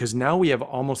amazing, because now we have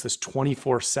almost this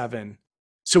 24/7.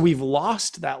 So we've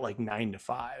lost that like 9 to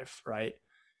 5, right?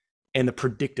 And the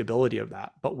predictability of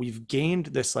that, but we've gained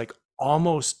this like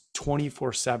almost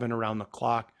 24/7 around the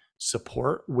clock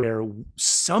support, where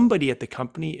somebody at the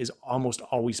company is almost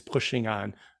always pushing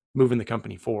on moving the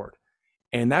company forward.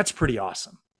 And that's pretty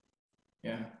awesome.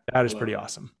 Yeah. That is pretty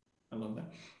awesome. I love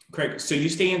that. Craig, so you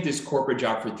stay in this corporate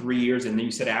job for 3 years, and then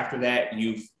you said after that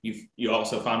you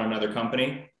also found another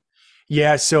company?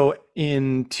 Yeah. So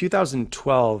in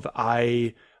 2012,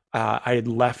 I had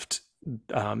left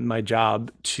my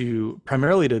job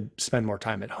primarily to spend more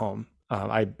time at home.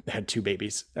 I had 2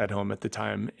 babies at home at the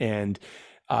time, and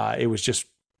it was just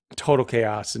total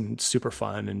chaos and super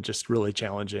fun and just really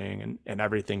challenging, and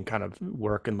everything kind of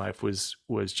work and life was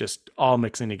just all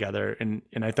mixing together. And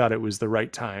I thought it was the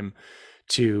right time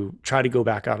to try to go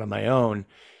back out on my own.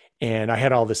 And I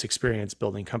had all this experience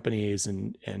building companies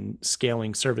and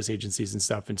scaling service agencies and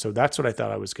stuff. And so that's what I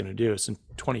thought I was going to do. So in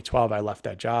 2012, I left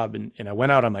that job and I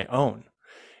went out on my own,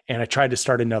 and I tried to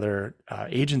start another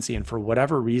agency. And for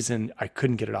whatever reason, I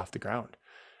couldn't get it off the ground.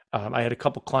 I had a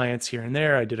couple clients here and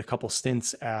there. I did a couple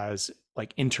stints as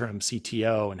like interim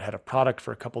CTO and had a product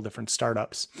for a couple different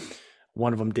startups.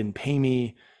 One of them didn't pay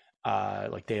me,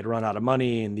 like they had run out of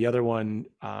money, and the other one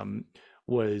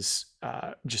was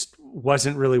just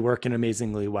wasn't really working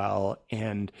amazingly well.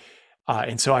 And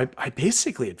so I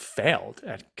basically had failed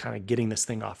at kind of getting this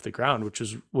thing off the ground, which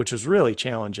was really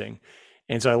challenging.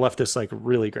 And so I left this like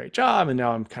really great job, and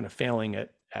now I'm kind of failing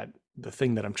at the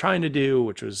thing that I'm trying to do,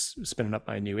 which was spinning up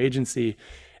my new agency.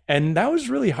 And that was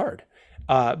really hard.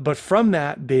 But from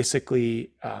that,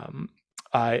 basically,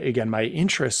 again, my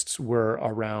interests were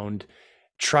around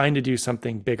trying to do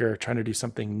something bigger, trying to do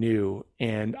something new.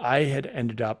 And I had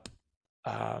ended up,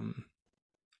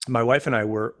 my wife and I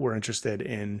were interested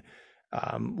in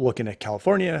looking at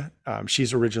California.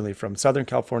 She's originally from Southern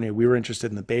California. We were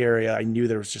interested in the Bay Area. I knew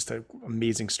there was just an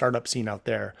amazing startup scene out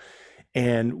there.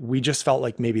 And we just felt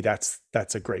like maybe that's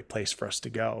a great place for us to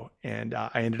go. And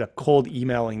I ended up cold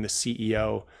emailing the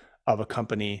CEO of a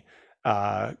company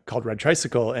called Red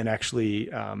Tricycle, and actually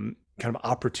kind of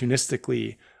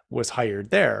opportunistically was hired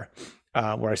there,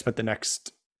 where I spent the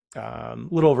next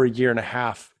little over a year and a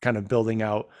half kind of building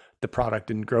out the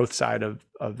product and growth side of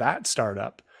that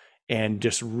startup, and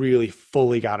just really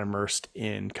fully got immersed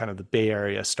in kind of the Bay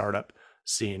Area startup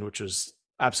scene, which was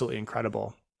absolutely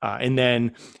incredible. And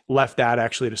then left that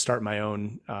actually to start my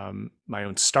own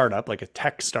startup, like a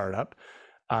tech startup.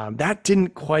 That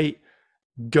didn't quite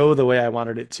go the way I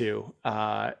wanted it to.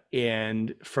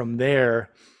 And from there,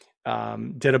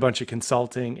 did a bunch of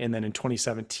consulting. And then in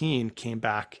 2017, came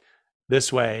back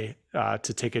this way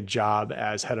to take a job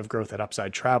as head of growth at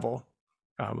Upside Travel,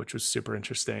 which was super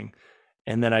interesting.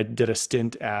 And then I did a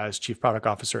stint as chief product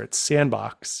officer at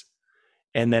Sandbox.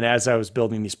 And then as I was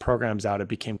building these programs out, it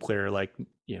became clear, like,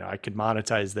 I could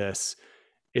monetize this.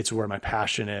 It's where my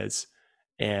passion is.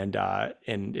 And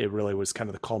it really was kind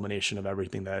of the culmination of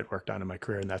everything that I'd worked on in my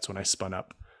career. And that's when I spun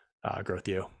up Growth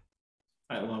U.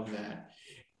 I love that.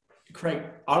 Craig,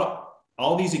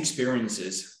 all these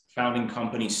experiences, founding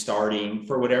companies, starting,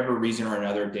 for whatever reason or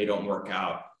another, they don't work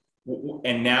out.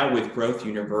 And now with Growth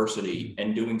University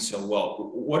and doing so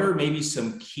well, what are maybe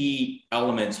some key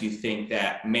elements you think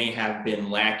that may have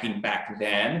been lacking back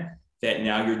then that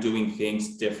now you're doing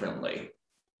things differently?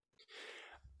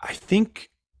 I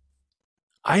think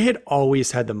I had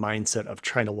always had the mindset of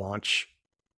trying to launch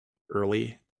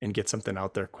early and get something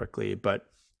out there quickly. But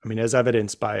I mean, as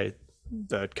evidenced by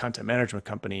the content management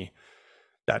company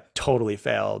that totally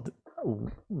failed,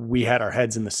 we had our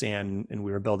heads in the sand and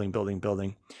we were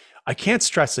building. I can't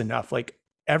stress enough, like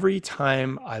every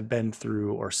time I've been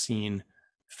through or seen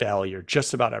failure,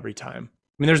 just about every time.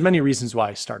 I mean, there's many reasons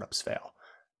why startups fail.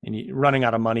 And running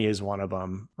out of money is one of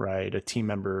them, right? A team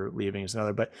member leaving is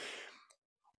another. But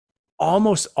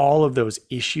almost all of those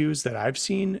issues that I've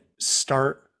seen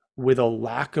start with a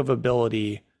lack of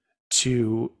ability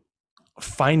to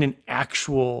find an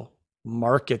actual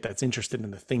market that's interested in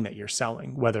the thing that you're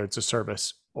selling, whether it's a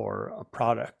service or a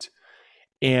product.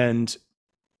 And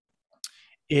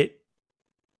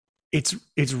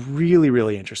it's really,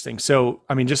 really interesting. So,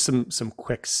 I mean, just some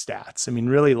quick stats. I mean,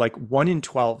 really, like 1 in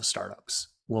 12 startups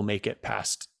will make it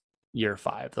past year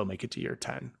 5. They'll make it to year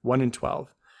 10, 1 in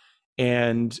 12.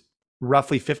 And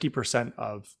roughly 50%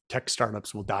 of tech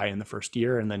startups will die in the first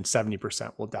year, and then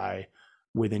 70% will die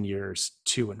within years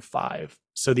 2 and 5.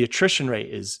 So the attrition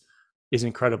rate is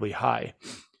incredibly high.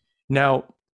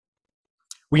 Now,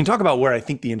 we can talk about where I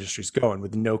think the industry's going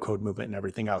with the no-code movement and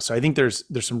everything else. So I think there's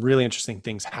some really interesting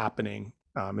things happening.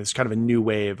 It's kind of a new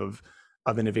wave of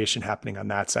innovation happening on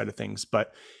that side of things.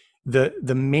 But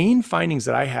the main findings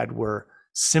that I had were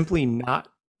simply not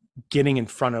getting in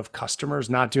front of customers,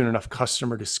 not doing enough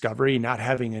customer discovery, not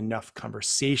having enough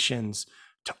conversations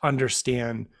to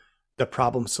understand the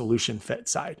problem solution fit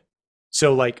side.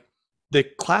 So like the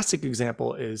classic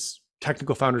example is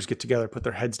technical founders get together, put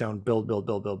their heads down, build,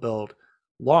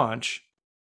 launch.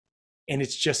 And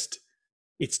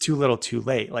it's too little too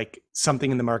late. Like something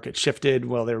in the market shifted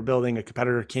while they were building, a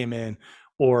competitor came in,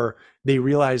 or they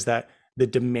realized that the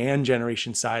demand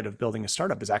generation side of building a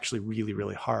startup is actually really,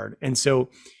 really hard. And so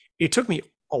it took me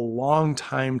a long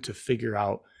time to figure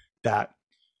out that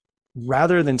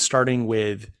rather than starting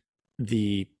with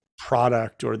the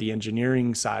product or the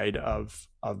engineering side of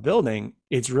building.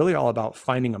 It's really all about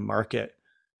finding a market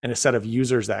and a set of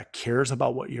users that cares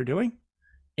about what you're doing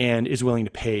and is willing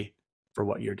to pay for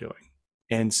what you're doing.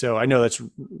 And so I know that's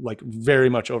like very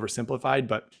much oversimplified,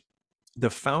 but the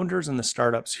founders and the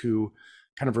startups who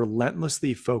kind of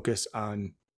relentlessly focus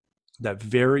on that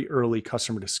very early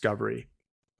customer discovery,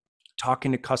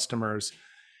 talking to customers,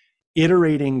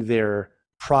 iterating their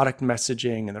product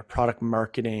messaging and their product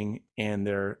marketing and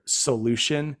their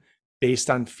solution based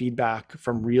on feedback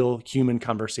from real human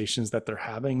conversations that they're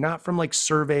having, not from like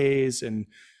surveys and,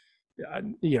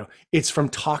 it's from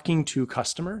talking to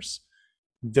customers.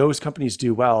 Those companies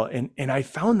do well. And I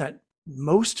found that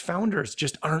most founders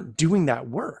just aren't doing that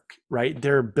work, right?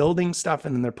 They're building stuff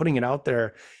and then they're putting it out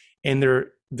there, and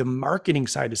the marketing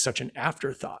side is such an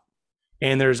afterthought.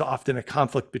 And there's often a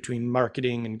conflict between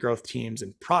marketing and growth teams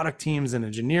and product teams and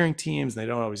engineering teams, and they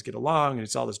don't always get along, and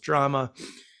it's all this drama,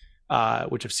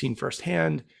 which I've seen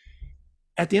firsthand.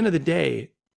 At the end of the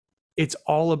day, it's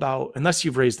all about, unless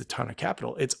you've raised a ton of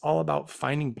capital, it's all about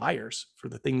finding buyers for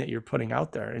the thing that you're putting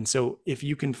out there. And so if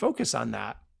you can focus on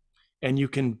that and you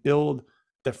can build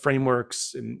the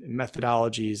frameworks and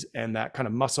methodologies and that kind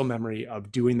of muscle memory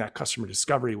of doing that customer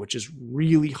discovery, which is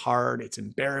really hard, it's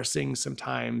embarrassing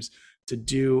sometimes to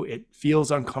do, it feels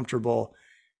uncomfortable,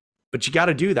 but you got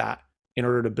to do that in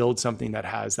order to build something that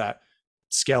has that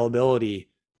scalability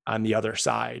on the other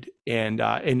side.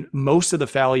 And most of the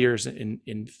failures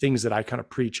in things that I kind of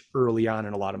preach early on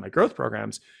in a lot of my growth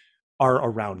programs are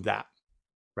around that,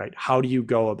 right? How do you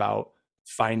go about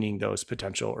finding those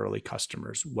potential early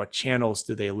customers? What channels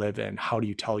do they live in? How do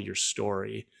you tell your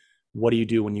story? What do you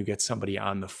do when you get somebody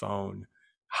on the phone?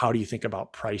 How do you think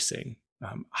about pricing?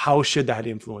 How should that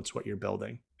influence what you're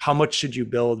building? How much should you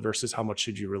build versus how much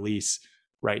should you release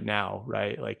right now,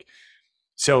 right? Like,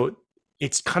 so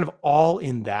it's kind of all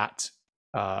in that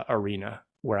arena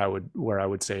where I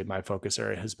would say my focus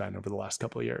area has been over the last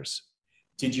couple of years.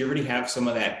 Did you already have some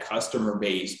of that customer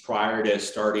base prior to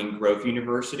starting Growth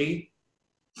University?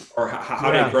 Or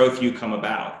how did Growth U come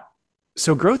about?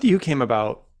 So Growth U came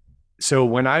about. So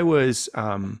when I was,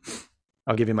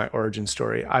 I'll give you my origin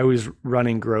story. I was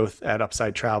running growth at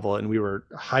Upside Travel, and we were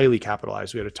highly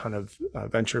capitalized. We had a ton of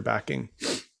venture backing.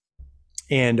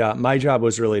 And my job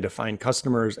was really to find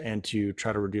customers and to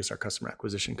try to reduce our customer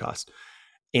acquisition costs.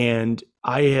 And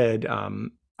I had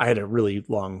a really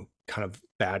long, kind of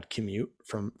bad commute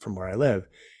from where I live,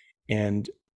 and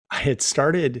I had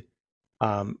started.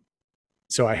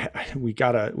 So we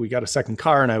got a second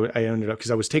car, and I ended up,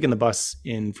 because I was taking the bus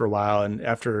in for a while, and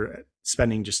after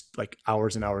spending just like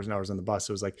hours and hours and hours on the bus,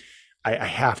 it was like I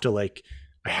have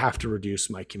to reduce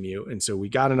my commute. And so we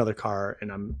got another car,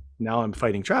 and I'm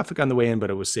fighting traffic on the way in, but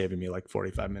it was saving me like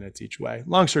 45 minutes each way.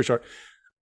 Long story short,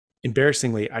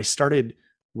 embarrassingly, I started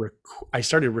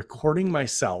recording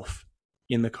myself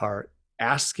in the car,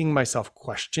 asking myself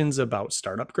questions about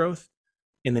startup growth,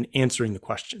 and then answering the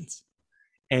questions.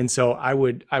 And so I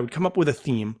would come up with a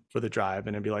theme for the drive,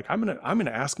 and I'd be like, I'm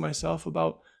gonna ask myself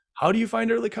about, how do you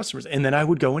find early customers? And then I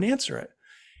would go and answer it.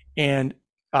 And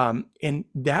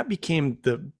that became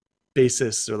the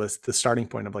basis, or the starting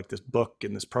point of like this book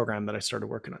and this program that I started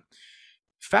working on.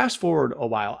 Fast forward a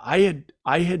while,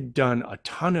 I had done a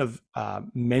ton of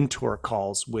mentor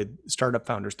calls with startup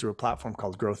founders through a platform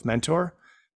called Growth Mentor.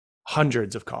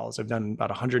 Hundreds of calls. I've done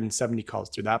about 170 calls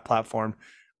through that platform.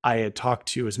 I had talked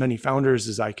to as many founders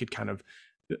as I could kind of,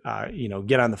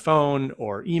 get on the phone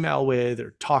or email with,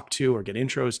 or talk to, or get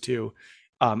intros to.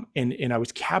 And I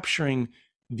was capturing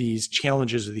these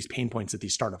challenges or these pain points that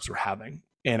these startups were having.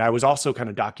 And I was also kind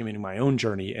of documenting my own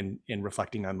journey and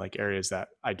reflecting on like areas that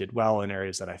I did well and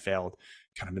areas that I failed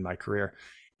kind of in my career.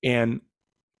 And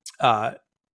I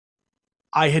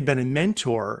had been a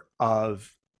mentor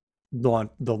of the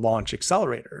Launch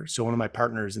Accelerator. So one of my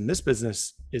partners in this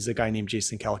business is a guy named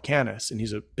Jason Calacanis, and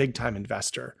he's a big time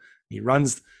investor. He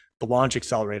runs the Launch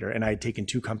Accelerator, and I had taken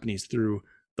two companies through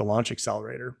the Launch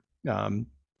Accelerator,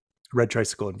 Red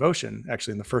Tricycle and Votion.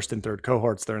 Actually, in the first and third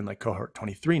cohorts, they're in like cohort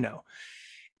 23 now.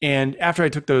 And after I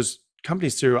took those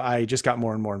companies through, I just got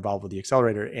more and more involved with the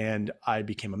accelerator, and I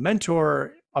became a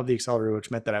mentor of the accelerator,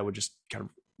 which meant that I would just kind of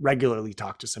regularly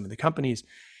talk to some of the companies.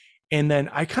 And then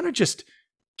I kind of just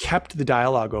kept the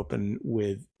dialogue open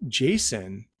with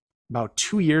Jason. About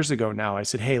 2 years ago now, I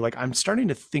said, hey, like, I'm starting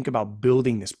to think about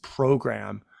building this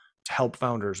program to help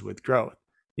founders with growth.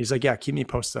 He's like, yeah, keep me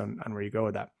posted on where you go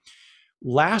with that.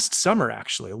 Last summer,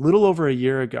 actually, a little over a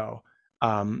year ago,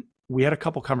 we had a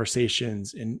couple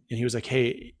conversations, and he was like,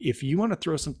 hey, if you want to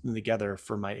throw something together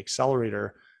for my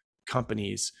accelerator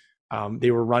companies,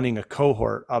 they were running a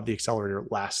cohort of the accelerator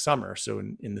last summer. So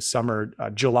in the summer,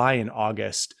 July and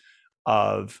August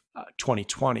of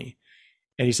 2020.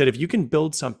 And he said, if you can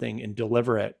build something and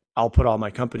deliver it, I'll put all my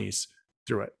companies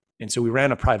through it. And so we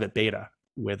ran a private beta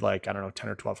with like, I don't know, 10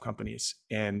 or 12 companies.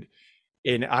 And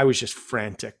I was just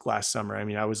frantic last summer. I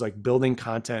mean, I was like building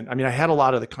content. I mean, I had a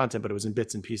lot of the content, but it was in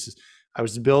bits and pieces. I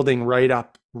was building right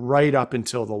up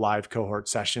until the live cohort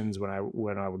sessions when I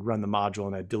would run the module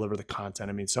and I'd deliver the content.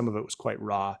 I mean, some of it was quite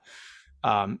raw.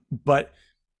 But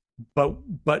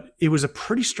it was a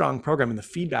pretty strong program and the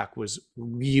feedback was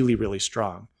really, really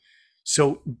strong.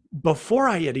 So before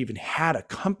I had even had a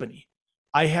company,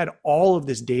 I had all of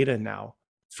this data now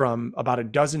from about a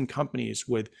dozen companies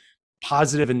with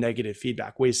positive and negative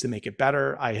feedback, ways to make it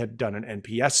better. I had done an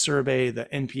NPS survey. The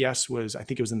NPS was, I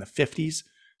think it was in the 50s.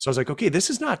 So I was like, okay, this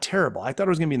is not terrible. I thought it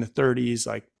was gonna be in the 30s.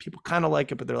 Like people kind of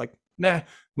like it, but they're like, nah,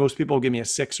 most people give me a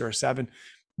 6 or a 7.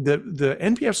 The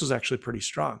NPS was actually pretty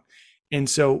strong. And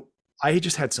so I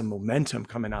just had some momentum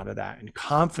coming out of that and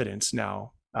confidence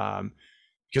now,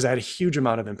 because I had a huge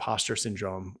amount of imposter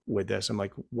syndrome with this. I'm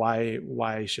like,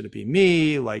 why should it be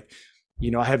me? Like,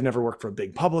 I have never worked for a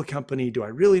big public company. Do I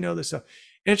really know this stuff?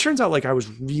 And it turns out like I was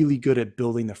really good at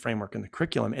building the framework and the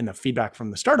curriculum, and the feedback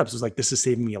from the startups was like, this is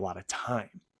saving me a lot of time.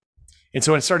 And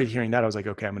so when I started hearing that, I was like,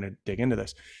 okay, I'm going to dig into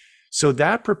this. So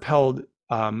that propelled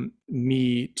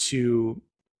me to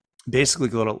basically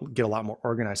get a lot more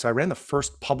organized. So I ran the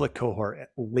first public cohort at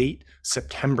late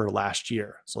September last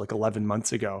year. So like 11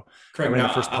 months ago, Craig, I ran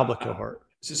the first public cohort.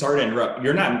 Sorry to interrupt.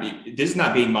 This is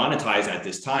not being monetized at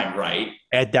this time, right?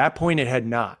 At that point, it had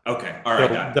not. Okay. All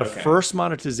right. The first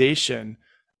monetization,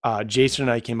 Jason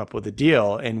and I came up with a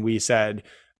deal and we said,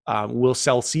 we'll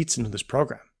sell seats into this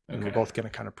program. And we're both going to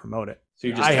kind of promote it. So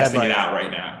you're just testing it out right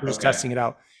now. We're just testing it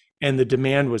out. And the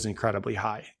demand was incredibly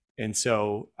high. And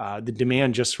so the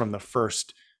demand just from the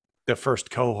first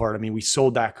cohort, I mean, we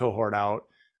sold that cohort out.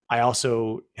 I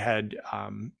also had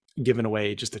given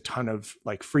away just a ton of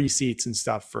like free seats and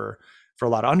stuff for a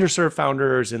lot of underserved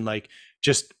founders and like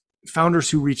just founders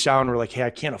who reached out and were like, hey, I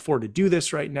can't afford to do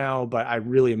this right now, but I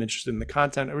really am interested in the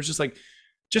content. It was just like,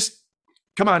 just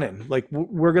come on in. Like,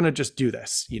 we're going to just do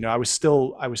this. I was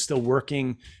still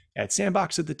working at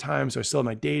Sandbox at the time. So I still had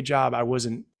my day job. I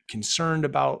wasn't concerned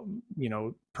about,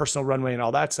 personal runway and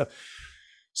all that stuff.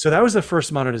 So that was the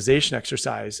first monetization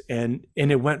exercise and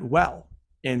it went well.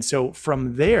 And so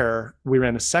from there, we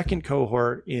ran a second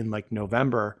cohort in like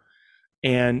November.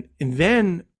 And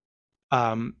then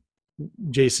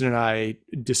Jason and I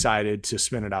decided to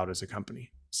spin it out as a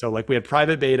company. So like we had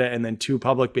private beta and then 2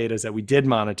 public betas that we did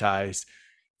monetize.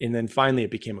 And then finally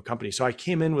it became a company. So I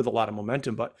came in with a lot of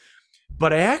momentum, but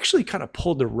I actually kind of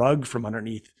pulled the rug from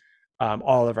underneath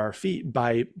all of our feet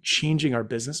by changing our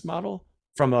business model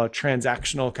from a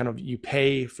transactional kind of you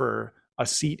pay for a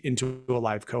seat into a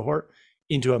live cohort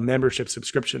into a membership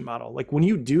subscription model. Like when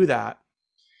you do that,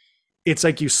 it's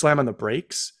like you slam on the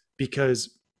brakes,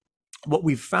 because what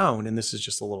we've found, and this is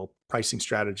just a little pricing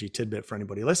strategy tidbit for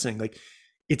anybody listening, like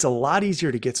it's a lot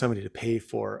easier to get somebody to pay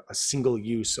for a single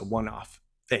use, a one-off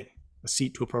thing, a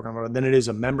seat to a program, than it is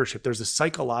a membership. There's a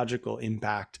psychological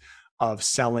impact of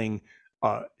selling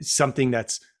something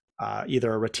that's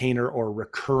either a retainer or a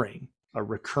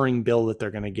recurring bill that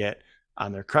they're going to get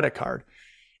on their credit card.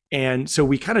 And so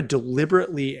we kind of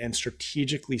deliberately and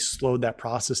strategically slowed that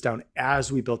process down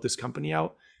as we built this company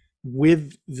out,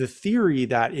 with the theory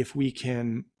that if we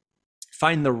can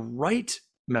find the right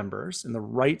members and the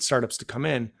right startups to come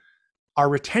in, our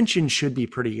retention should be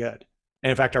pretty good.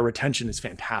 And in fact, our retention is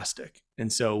fantastic.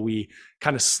 And so we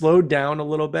kind of slowed down a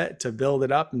little bit to build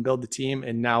it up and build the team.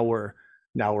 And now we're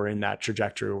in that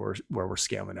trajectory where we're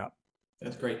scaling up.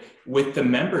 That's great. With the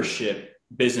membership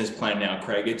business plan now,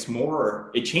 Craig, it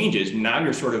changes. Now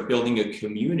you're sort of building a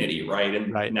community, right?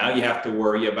 And now you have to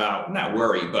worry about, not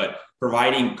worry, but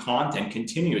providing content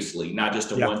continuously, not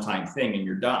just a one-time thing and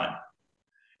you're done.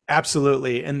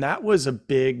 Absolutely. And that was a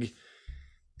big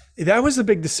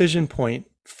decision point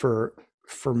for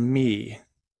me.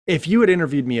 If you had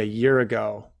interviewed me a year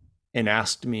ago and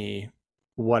asked me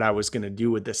what I was going to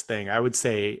do with this thing, I would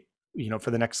say,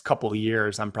 for the next couple of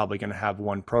years, I'm probably going to have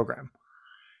one program.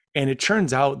 And it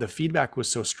turns out the feedback was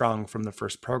so strong from the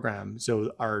first program.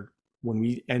 So when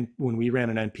we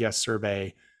ran an NPS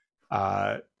survey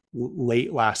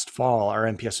late last fall, our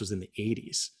NPS was in the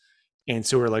 80s. And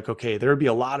so we're like, okay, there would be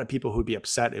a lot of people who'd be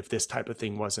upset if this type of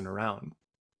thing wasn't around.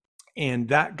 And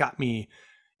that got me.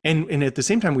 And at the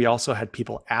same time, we also had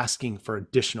people asking for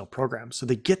additional programs. So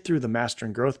they get through the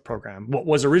Mastering Growth program. What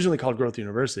was originally called Growth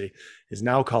University is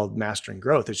now called Mastering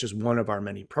Growth. It's just one of our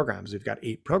many programs. We've got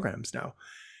 8 programs now.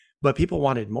 but people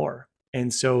wanted more.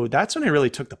 And so that's when I really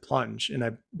took the plunge. And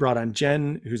I brought on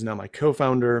Jen, who's now my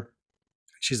co-founder.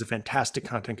 She's a fantastic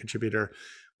content contributor.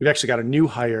 We've actually got a new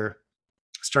hire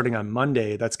starting on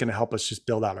Monday that's going to help us just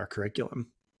build out our curriculum.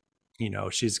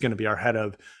 She's going to be our head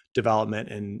of development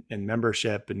and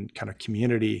membership and kind of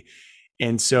community.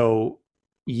 And so,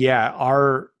 yeah,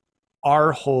 our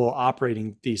whole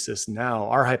operating thesis now,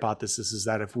 our hypothesis is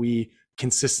that if we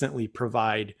consistently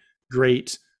provide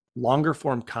great longer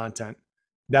form content,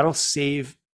 that'll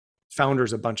save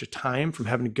founders a bunch of time from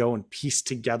having to go and piece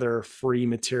together free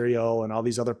material and all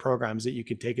these other programs that you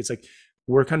can take. It's like,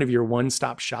 we're kind of your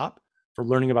one-stop shop for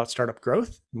learning about startup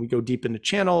growth. And we go deep into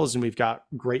channels, and we've got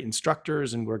great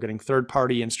instructors, and we're getting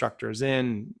third-party instructors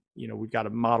in. We've got a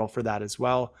model for that as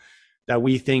well, that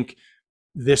we think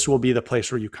this will be the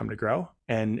place where you come to grow.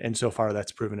 And so far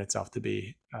that's proven itself to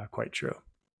be quite true.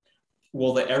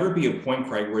 Will there ever be a point,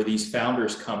 Craig, where these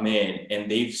founders come in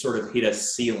and they've sort of hit a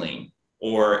ceiling,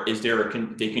 or is there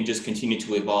they can just continue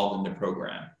to evolve in the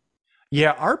program?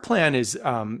 Yeah, our plan is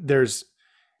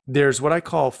there's what I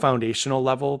call foundational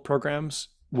level programs,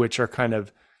 which are kind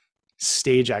of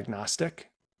stage agnostic.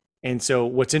 And so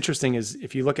what's interesting is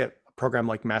if you look at a program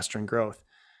like Mastering Growth,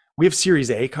 we have Series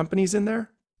A companies in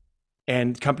there,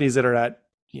 and companies that are at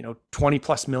 20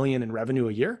 plus million in revenue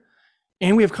a year,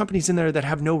 and we have companies in there that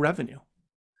have no revenue.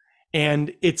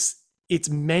 And it's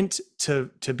meant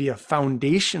to be a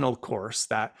foundational course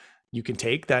that you can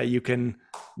take, that you can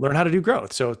learn how to do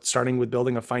growth. So starting with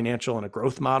building a financial and a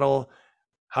growth model,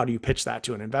 how do you pitch that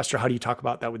to an investor? How do you talk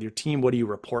about that with your team? What do you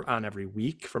report on every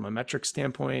week from a metric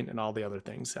standpoint, and all the other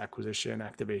things: acquisition,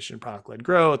 activation, product-led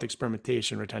growth,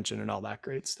 experimentation, retention, and all that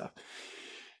great stuff.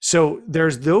 So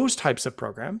there's those types of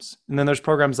programs. And then there's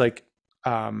programs like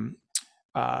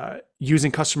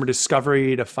using customer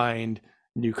discovery to find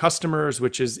new customers,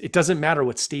 which is, it doesn't matter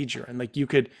what stage you're in. Like, you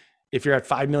could, if you're at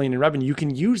 5 million in revenue, you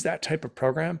can use that type of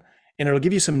program, and it'll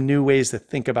give you some new ways to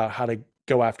think about how to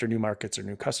go after new markets or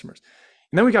new customers.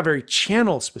 And then we got very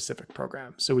channel specific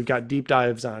programs. So we've got deep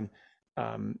dives on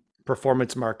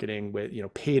performance marketing with,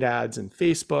 paid ads in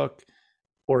Facebook,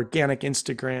 organic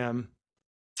Instagram.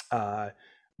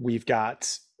 We've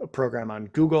got a program on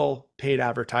Google, paid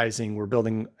advertising. We're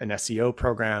building an SEO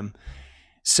program.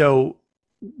 So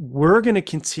we're going to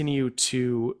continue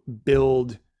to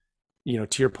build, to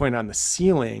your point on the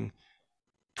ceiling,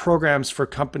 programs for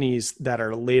companies that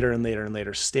are later and later and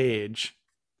later stage.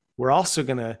 We're also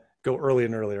going to go earlier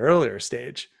and earlier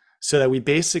stage, so that we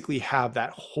basically have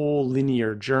that whole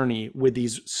linear journey with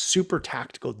these super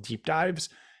tactical deep dives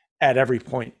at every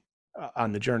point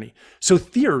on the journey. So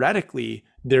theoretically,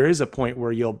 there is a point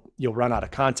where you'll run out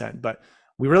of content, but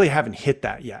we really haven't hit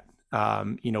that yet.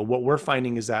 What we're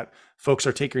finding is that folks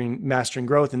are taking Mastering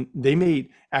Growth, and they may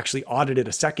actually audit it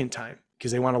a second time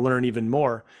because they want to learn even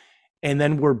more. And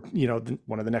then we're,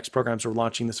 one of the next programs we're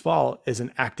launching this fall is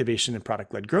an activation and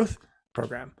product-led growth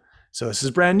program. So this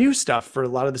is brand new stuff for a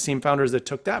lot of the same founders that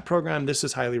took that program. This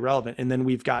is highly relevant. And then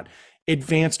we've got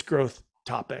advanced growth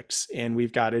topics, and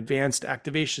we've got advanced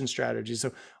activation strategies. So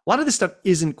a lot of this stuff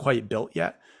isn't quite built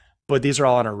yet, but these are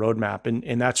all on our roadmap.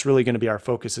 And that's really going to be our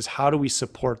focus, is how do we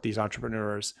support these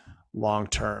entrepreneurs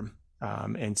long-term?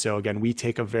 And so again, we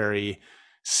take a very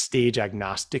stage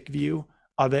agnostic view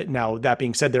of it. Now, that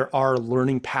being said, there are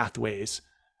learning pathways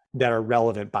that are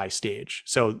relevant by stage.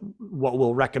 So what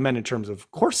we'll recommend in terms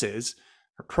of courses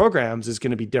or programs is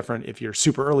going to be different if you're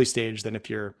super early stage than if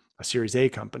you're a Series A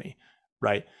company,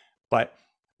 right? But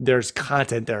there's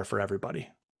content there for everybody.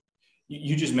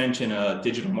 You just mentioned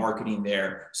digital marketing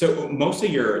there. So most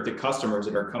of the customers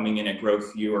that are coming in at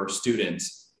GrowthView are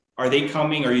students. Are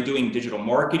you doing digital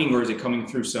marketing, or is it coming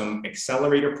through some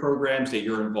accelerator programs that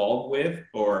you're involved with,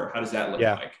 or how does that look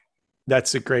like?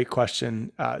 That's a great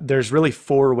question. There's really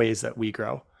 4 ways that we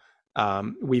grow.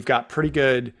 We've got pretty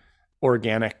good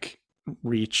organic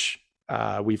reach.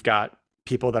 We've got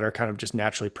people that are kind of just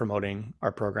naturally promoting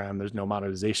our program. There's no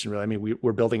monetization really. I mean,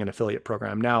 we're building an affiliate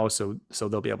program now, so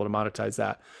they'll be able to monetize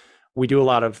that. We do a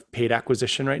lot of paid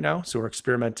acquisition right now. So we're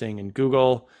experimenting in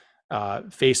Google,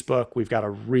 Facebook. We've got a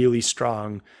really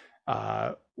strong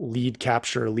lead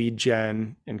capture, lead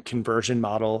gen, and conversion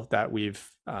model that we've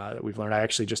learned. I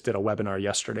actually just did a webinar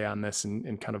yesterday on this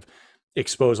and kind of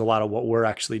expose a lot of what we're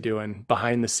actually doing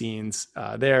behind the scenes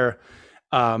there.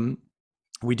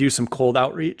 We do some cold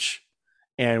outreach,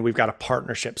 and we've got a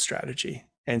partnership strategy.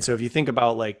 And so if you think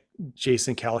about like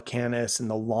Jason Calacanis and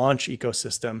the launch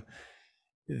ecosystem,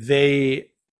 they've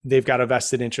got a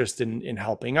vested interest in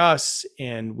helping us,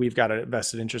 and we've got a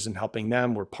vested interest in helping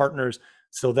them. We're partners,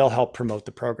 so they'll help promote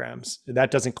the programs.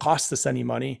 That doesn't cost us any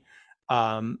money,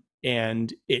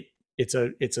 and it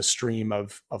it's a stream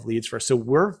of leads for us. So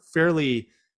we're fairly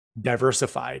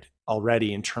diversified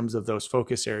already in terms of those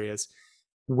focus areas.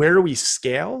 Where we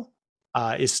scale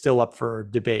is still up for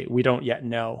debate. We don't yet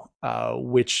know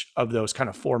which of those kind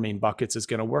of four main buckets is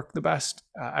going to work the best.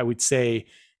 I would say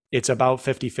it's about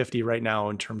 50-50 right now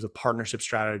in terms of partnership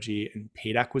strategy and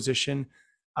paid acquisition.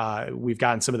 We've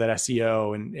gotten some of that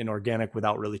SEO and organic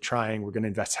without really trying. We're going to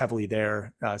invest heavily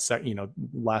there.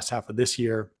 Last half of this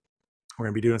year, we're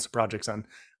going to be doing some projects on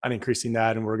increasing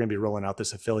that, and we're going to be rolling out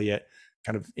this affiliate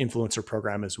kind of influencer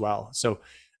program as well. So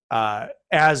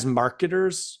as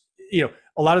marketers,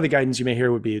 a lot of the guidance you may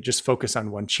hear would be just focus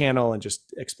on one channel and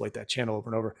just exploit that channel over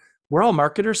and over. We're all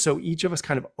marketers, so each of us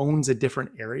kind of owns a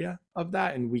different area of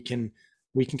that, and we can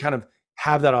kind of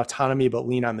have that autonomy, but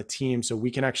lean on the team so we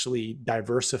can actually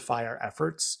diversify our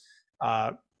efforts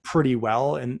pretty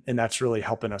well, and that's really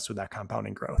helping us with that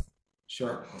compounding growth.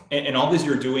 Sure. And all this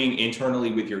you're doing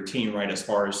internally with your team, right? As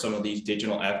far as some of these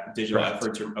digital efforts.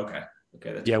 Okay.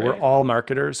 That's yeah, great. We're all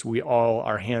marketers. We all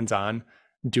are hands-on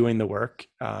doing the work,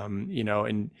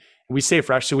 and we stay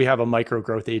fresh. So we have a micro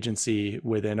growth agency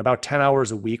within about 10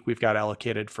 hours a week we've got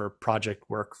allocated for project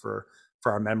work for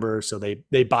our members. So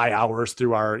they buy hours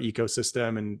through our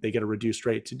ecosystem and they get a reduced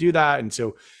rate to do that. And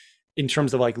so in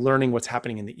terms of like learning what's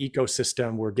happening in the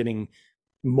ecosystem, we're getting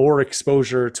more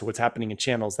exposure to what's happening in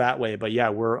channels that way. But yeah,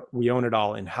 we own it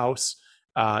all in-house.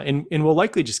 And we'll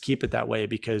likely just keep it that way,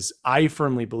 because I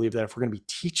firmly believe that if we're going to be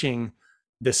teaching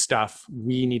this stuff,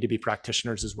 we need to be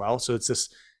practitioners as well. So it's this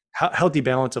healthy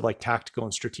balance of like tactical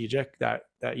and strategic that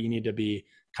you need to be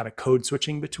kind of code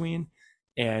switching between.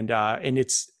 And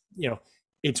it's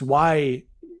why,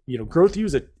 Growth U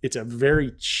it's a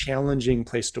very challenging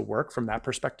place to work from that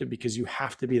perspective, because you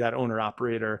have to be that owner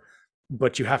operator,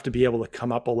 but you have to be able to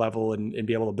come up a level and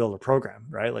be able to build a program,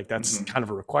 right? Like that's kind of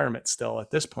a requirement still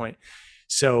at this point.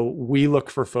 So we look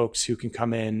for folks who can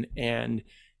come in and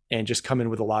just come in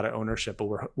with a lot of ownership, but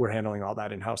we're handling all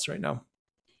that in-house right now.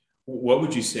 What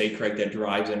would you say, Craig, that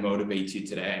drives and motivates you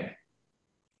today?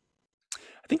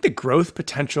 I think the growth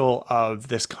potential of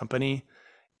this company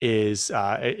is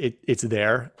it's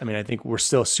there. I mean, I think we're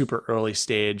still super early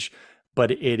stage,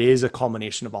 but it is a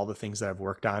culmination of all the things that I've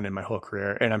worked on in my whole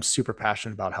career. And I'm super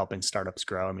passionate about helping startups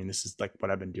grow. I mean, this is like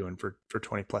what I've been doing for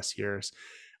 20 plus years.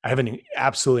 I have an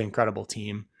absolutely incredible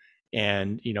team.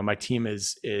 And, my team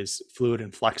is fluid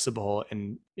and flexible,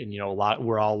 and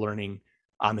we're all learning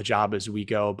on the job as we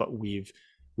go, but we've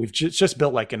just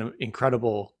built like an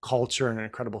incredible culture and an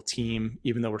incredible team,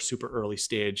 even though we're super early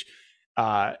stage.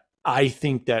 I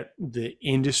think that the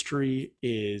industry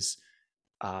is,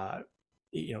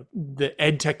 the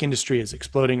ed tech industry is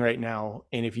exploding right now.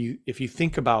 And if you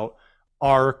think about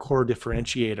our core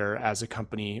differentiator as a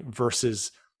company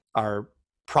versus our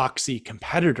proxy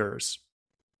competitors,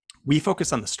 we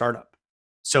focus on the startup.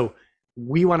 So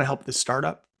we want to help the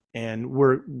startup, and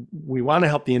we want to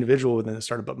help the individual within the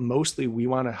startup, but mostly we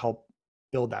want to help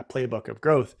build that playbook of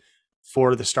growth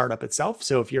for the startup itself.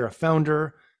 So if you're a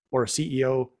founder or a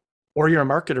CEO or you're a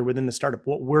marketer within the startup,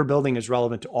 what we're building is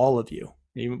relevant to all of you.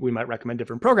 We might recommend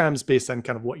different programs based on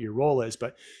kind of what your role is,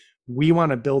 but we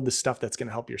want to build the stuff that's going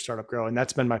to help your startup grow. And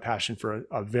that's been my passion for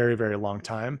a very, very long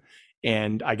time.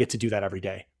 And I get to do that every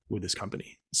day with this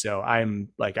company. So I'm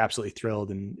like absolutely thrilled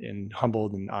and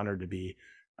humbled and honored to be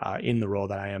in the role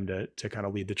that I am to kind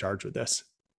of lead the charge with this.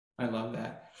 I love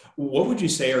that. What would you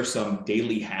say are some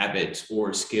daily habits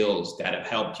or skills that have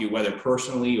helped you, whether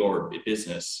personally or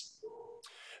business?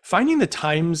 Finding the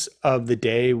times of the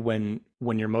day when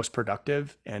you're most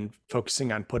productive and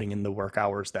focusing on putting in the work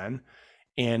hours then,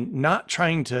 and not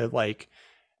trying to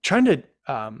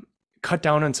cut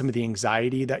down on some of the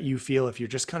anxiety that you feel if you're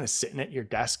just kind of sitting at your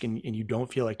desk and you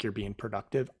don't feel like you're being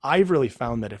productive. I've really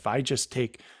found that if I just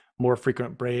take more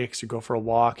frequent breaks or go for a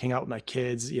walk, hang out with my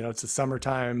kids, it's the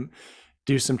summertime,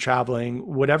 do some traveling,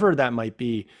 whatever that might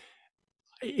be,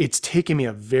 it's taken me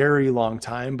a very long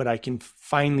time, but I can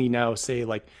finally now say,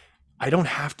 like, I don't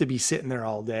have to be sitting there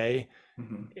all day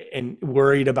and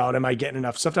worried about, am I getting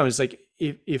enough? Sometimes it's like,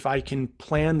 if I can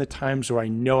plan the times where I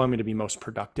know I'm going to be most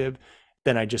productive,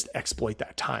 then I just exploit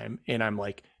that time. And I'm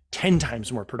like 10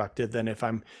 times more productive than if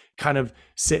I'm kind of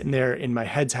sitting there and my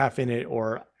head's half in it,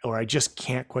 or I just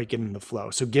can't quite get in the flow.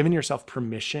 So giving yourself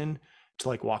permission to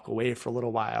like walk away for a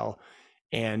little while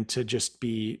and to just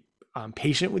be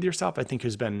patient with yourself, I think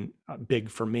has been big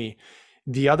for me.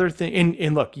 The other thing,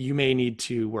 and look, you may need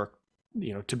to work,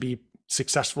 to be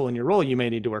successful in your role, you may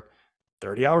need to work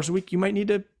 30 hours a week. You might need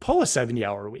to pull a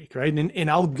 70-hour week, right?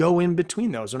 And I'll go in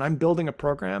between those. When I'm building a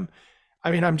program,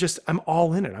 I mean, I'm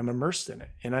all in it. I'm immersed in it.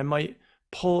 And I might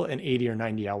pull an 80 or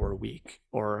 90 hour week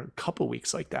or a couple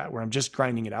weeks like that where I'm just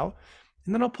grinding it out.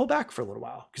 And then I'll pull back for a little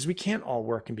while because we can't all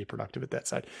work and be productive at that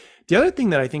side. The other thing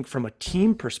that I think from a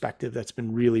team perspective that's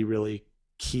been really, really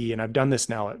key, and I've done this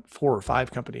now at 4 or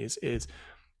 5 companies, is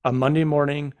a Monday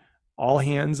morning, all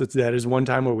hands. That is one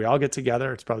time where we all get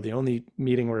together. It's probably the only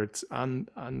meeting where it's on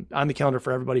the calendar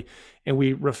for everybody. And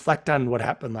we reflect on what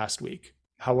happened last week.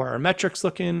 How are our metrics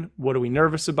looking? What are we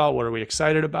nervous about? What are we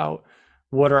excited about?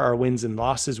 What are our wins and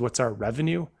losses? What's our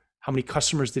revenue? How many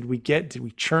customers did we get? Did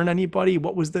we churn anybody?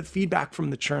 What was the feedback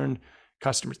from the churned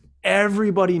customers?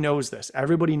 Everybody knows this.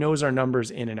 Everybody knows our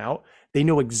numbers in and out. They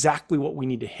know exactly what we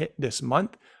need to hit this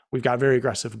month. We've got very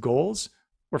aggressive goals.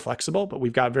 We're flexible, but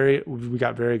we've got very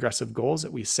aggressive goals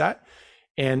that we set,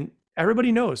 and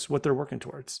everybody knows what they're working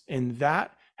towards. And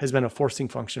that has been a forcing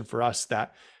function for us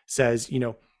that says,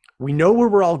 we know where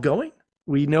we're all going.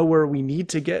 We know where we need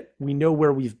to get. We know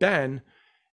where we've been.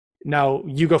 Now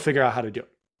you go figure out how to do it.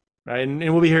 Right. And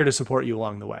we'll be here to support you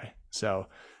along the way. So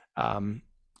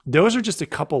those are just a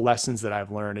couple lessons that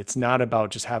I've learned. It's not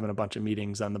about just having a bunch of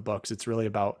meetings on the books. It's really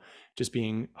about just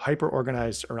being hyper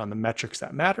organized around the metrics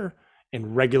that matter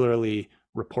and regularly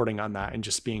reporting on that and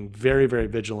just being very, very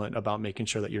vigilant about making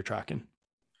sure that you're tracking.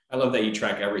 I love that you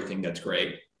track everything. That's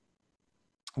great.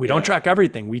 We don't track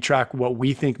everything. We track what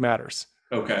we think matters.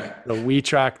 Okay.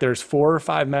 So there's 4 or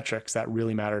 5 metrics that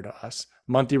really matter to us.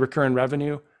 Monthly recurring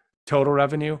revenue, total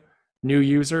revenue, new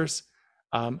users,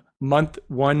 month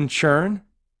 1 churn.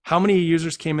 How many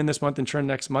users came in this month and churn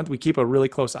next month? We keep a really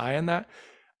close eye on that.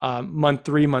 Month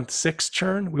 3, month 6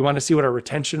 churn. We want to see what our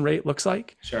retention rate looks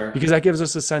like. Sure. Because that gives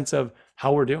us a sense of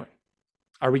how we're doing.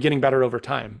 Are we getting better over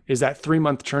time? Is that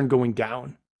 3-month churn going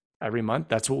down every month?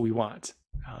 That's what we want.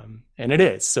 And it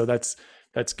is. So that's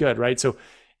good, right? So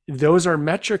those are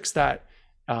metrics that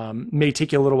may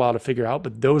take you a little while to figure out,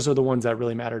 but those are the ones that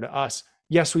really matter to us.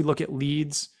 Yes, we look at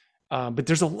leads, but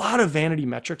there's a lot of vanity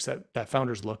metrics that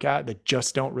founders look at that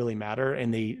just don't really matter,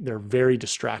 and they're very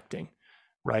distracting,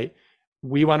 right?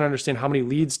 We want to understand how many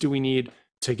leads do we need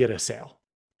to get a sale.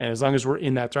 And as long as we're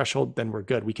in that threshold, then we're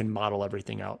good. We can model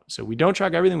everything out. So we don't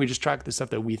track everything. We just track the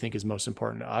stuff that we think is most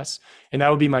important to us. And that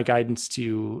would be my guidance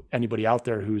to anybody out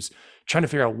there who's trying to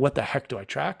figure out what the heck do I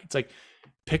track? It's like,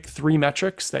 pick 3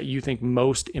 metrics that you think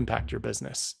most impact your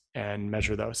business and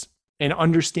measure those and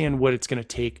understand what it's going to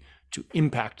take to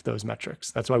impact those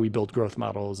metrics. That's why we build growth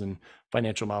models and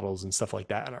financial models and stuff like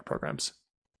that in our programs.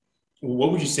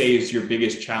 What would you say is your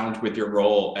biggest challenge with your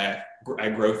role at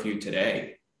GrowthU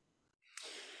today?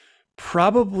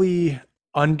 Probably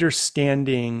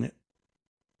understanding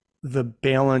the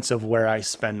balance of where I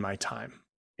spend my time.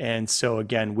 And so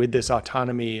again, with this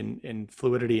autonomy and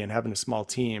fluidity and having a small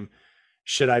team,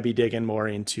 should I be digging more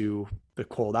into the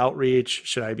cold outreach?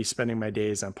 Should I be spending my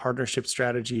days on partnership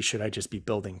strategy? Should I just be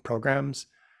building programs?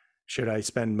 Should I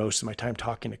spend most of my time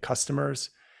talking to customers?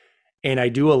 And I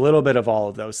do a little bit of all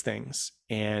of those things.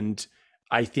 And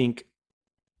I think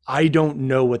I don't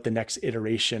know what the next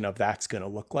iteration of that's going to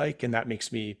look like. And that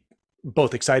makes me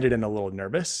both excited and a little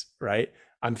nervous, right?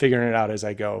 I'm figuring it out as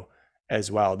I go as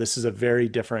well. This is a very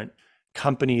different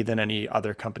company than any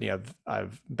other company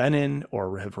I've been in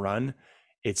or have run.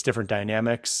 It's different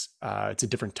dynamics. It's a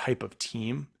different type of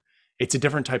team. It's a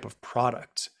different type of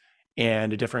product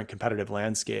and a different competitive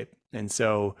landscape. And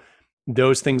so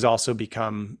those things also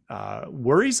become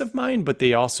worries of mine, but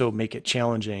they also make it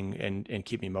challenging and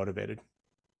keep me motivated.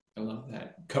 I love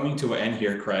that. Coming to an end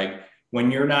here, Craig, when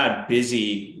you're not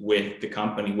busy with the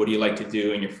company, what do you like to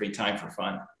do in your free time for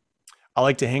fun? I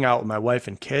like to hang out with my wife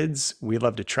and kids. We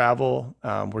love to travel.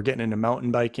 We're getting into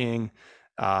mountain biking.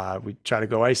 We try to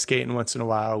go ice skating once in a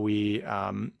while. We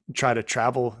try to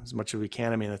travel as much as we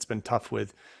can. I mean, that's been tough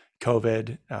with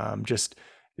COVID. Just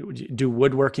do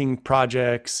woodworking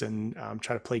projects and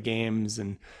try to play games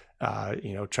and,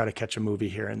 try to catch a movie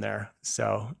here and there.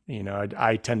 So,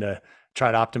 I tend to try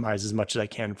to optimize as much as I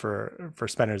can for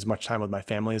spending as much time with my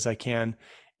family as I can.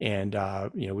 And,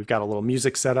 we've got a little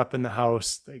music set up in the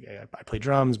house. I play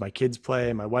drums, my kids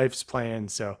play, my wife's playing.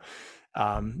 So,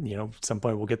 at some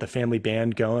point we'll get the family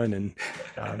band going, and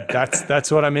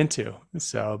that's what I'm into.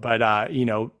 So, but,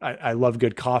 I love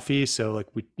good coffee. So like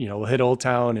we'll hit Old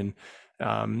Town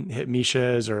and hit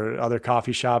Misha's or other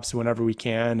coffee shops whenever we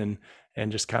can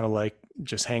and just kind of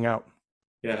just hang out.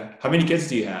 Yeah. How many kids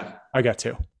do you have? I got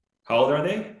 2. How old are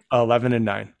they? 11 and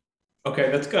 9.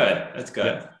 Okay. That's good. That's good.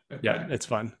 Yeah. Okay. Yeah, it's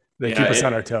fun. They keep us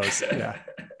on our toes. Yeah.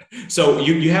 So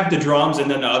you have the drums, and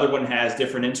then the other one has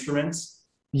different instruments?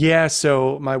 Yeah.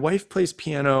 So my wife plays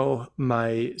piano.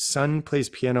 My son plays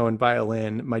piano and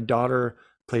violin. My daughter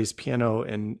plays piano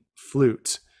and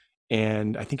flute.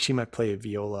 and I think she might play a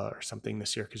viola or something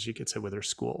this year because she gets it with her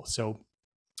school. So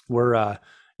we're, a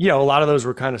lot of those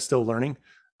we're kind of still learning,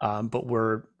 but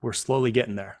we're slowly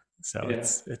getting there. So Yeah.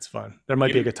 it's fun. There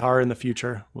might be a guitar in the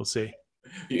future. We'll see.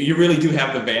 You really do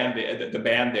have the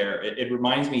band there. It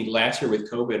reminds me last year with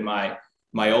COVID,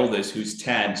 my oldest, who's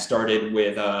 10, started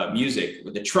with music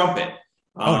with the trumpet.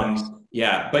 Nice.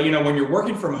 Yeah, but when you're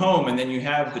working from home and then you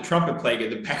have the trumpet playing in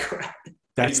the background,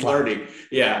 that's loud. learning.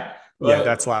 Yeah, yeah,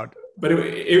 that's loud. But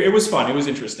it was fun. It was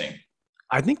interesting.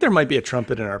 I think there might be a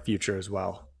trumpet in our future as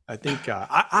well. I think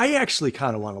I actually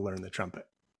kind of want to learn the trumpet.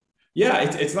 Yeah,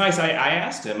 it's nice. I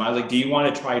asked him, I was like, do you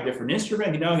want to try a different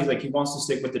instrument? He's like, he wants to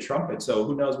stick with the trumpet. So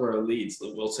who knows where it leads?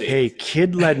 We'll see. Hey,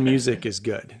 kid-led music is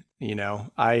good.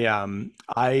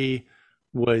 I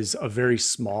was a very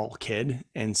small kid,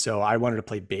 and so I wanted to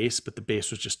play bass, but the bass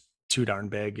was just too darn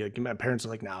big. Like, my parents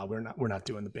were like, "No, we're not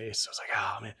doing the bass." So I was like,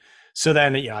 "Oh man." So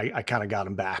then, I kind of got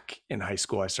them back in high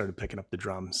school. I started picking up the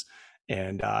drums,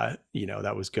 and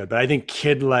that was good. But I think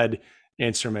kid-led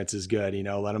instruments is good.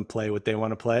 Let them play what they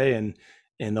want to play, and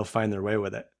they'll find their way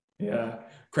with it. Yeah.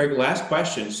 Craig, last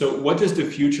question. So what does the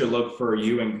future look for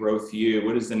you and Growth U?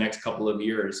 What does the next couple of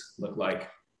years look like?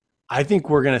 I think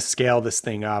we're going to scale this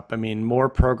thing up. I mean, more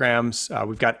programs.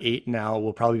 We've got 8 now.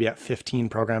 We'll probably be at 15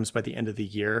 programs by the end of the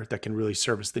year that can really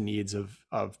service the needs of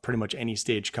pretty much any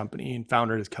stage company and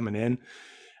founder that's coming in.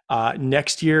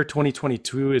 Next year,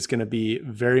 2022, is going to be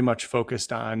very much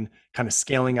focused on kind of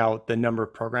scaling out the number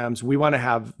of programs. We want to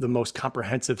have the most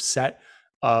comprehensive set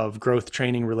of growth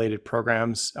training related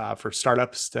programs for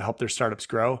startups to help their startups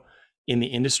grow in the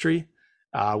industry.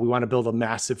 We want to build a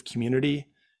massive community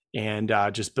and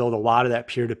just build a lot of that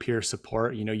peer-to-peer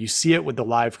support. You see it with the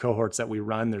live cohorts that we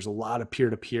run. There's a lot of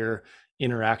peer-to-peer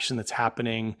interaction that's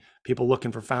happening. People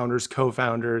looking for founders,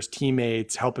 co-founders,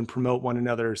 teammates, helping promote one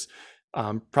another's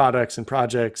products and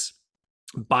projects,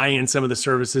 buying some of the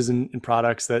services and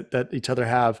products that each other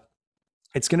have.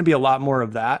 It's going to be a lot more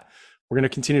of that. We're going to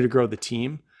continue to grow the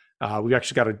team. We've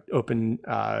actually got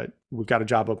we've got a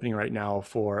job opening right now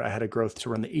for a head of growth to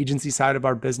run the agency side of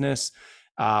our business.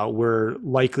 We're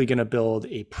likely going to build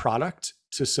a product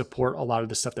to support a lot of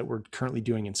the stuff that we're currently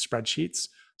doing in spreadsheets.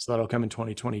 So that'll come in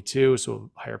 2022. So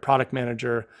we'll hire a product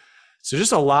manager. So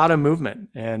just a lot of movement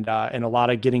and a lot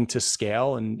of getting to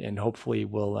scale, and hopefully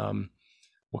we'll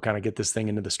kind of get this thing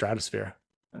into the stratosphere.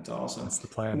 That's awesome. That's the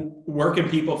plan. Where can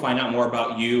people find out more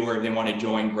about you, or if they want to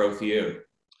join Growth U?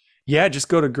 Yeah, just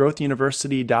go to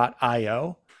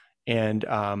growthuniversity.io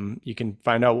and you can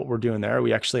find out what we're doing there.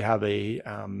 We actually have a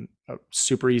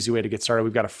super easy way to get started.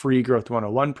 We've got a free Growth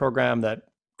 101 program that a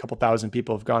couple thousand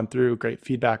people have gone through. Great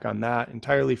feedback on that,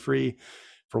 entirely free.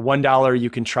 For $1, you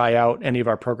can try out any of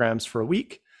our programs for a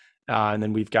week. And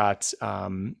then we've got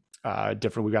we've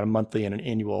got a monthly and an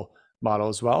annual model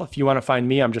as well. If you want to find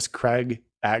me, I'm just Craig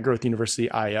at Growth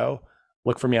University IO.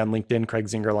 Look for me on LinkedIn, Craig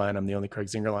Zingerline. I'm the only Craig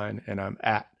Zingerline, and I'm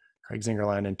at Craig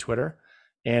Zingerline on Twitter.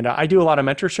 And I do a lot of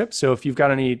mentorship. So if you've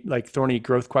got any thorny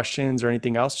growth questions or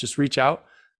anything else, just reach out.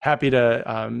 Happy to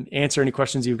answer any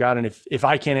questions you've got. And if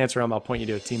I can't answer them, I'll point you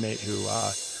to a teammate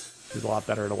who's a lot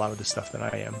better at a lot of this stuff than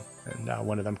I am. And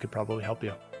one of them could probably help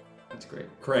you. That's great.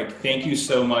 Craig, thank you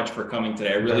so much for coming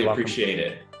today. I really appreciate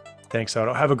it. Thanks,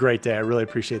 Odo. Have a great day. I really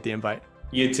appreciate the invite.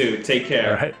 You too. Take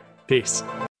care. All right. Peace.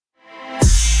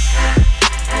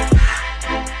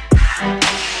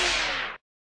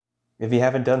 If you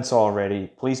haven't done so already,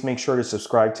 please make sure to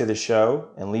subscribe to the show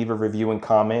and leave a review and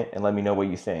comment and let me know what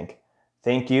you think.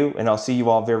 Thank you, and I'll see you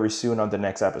all very soon on the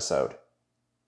next episode.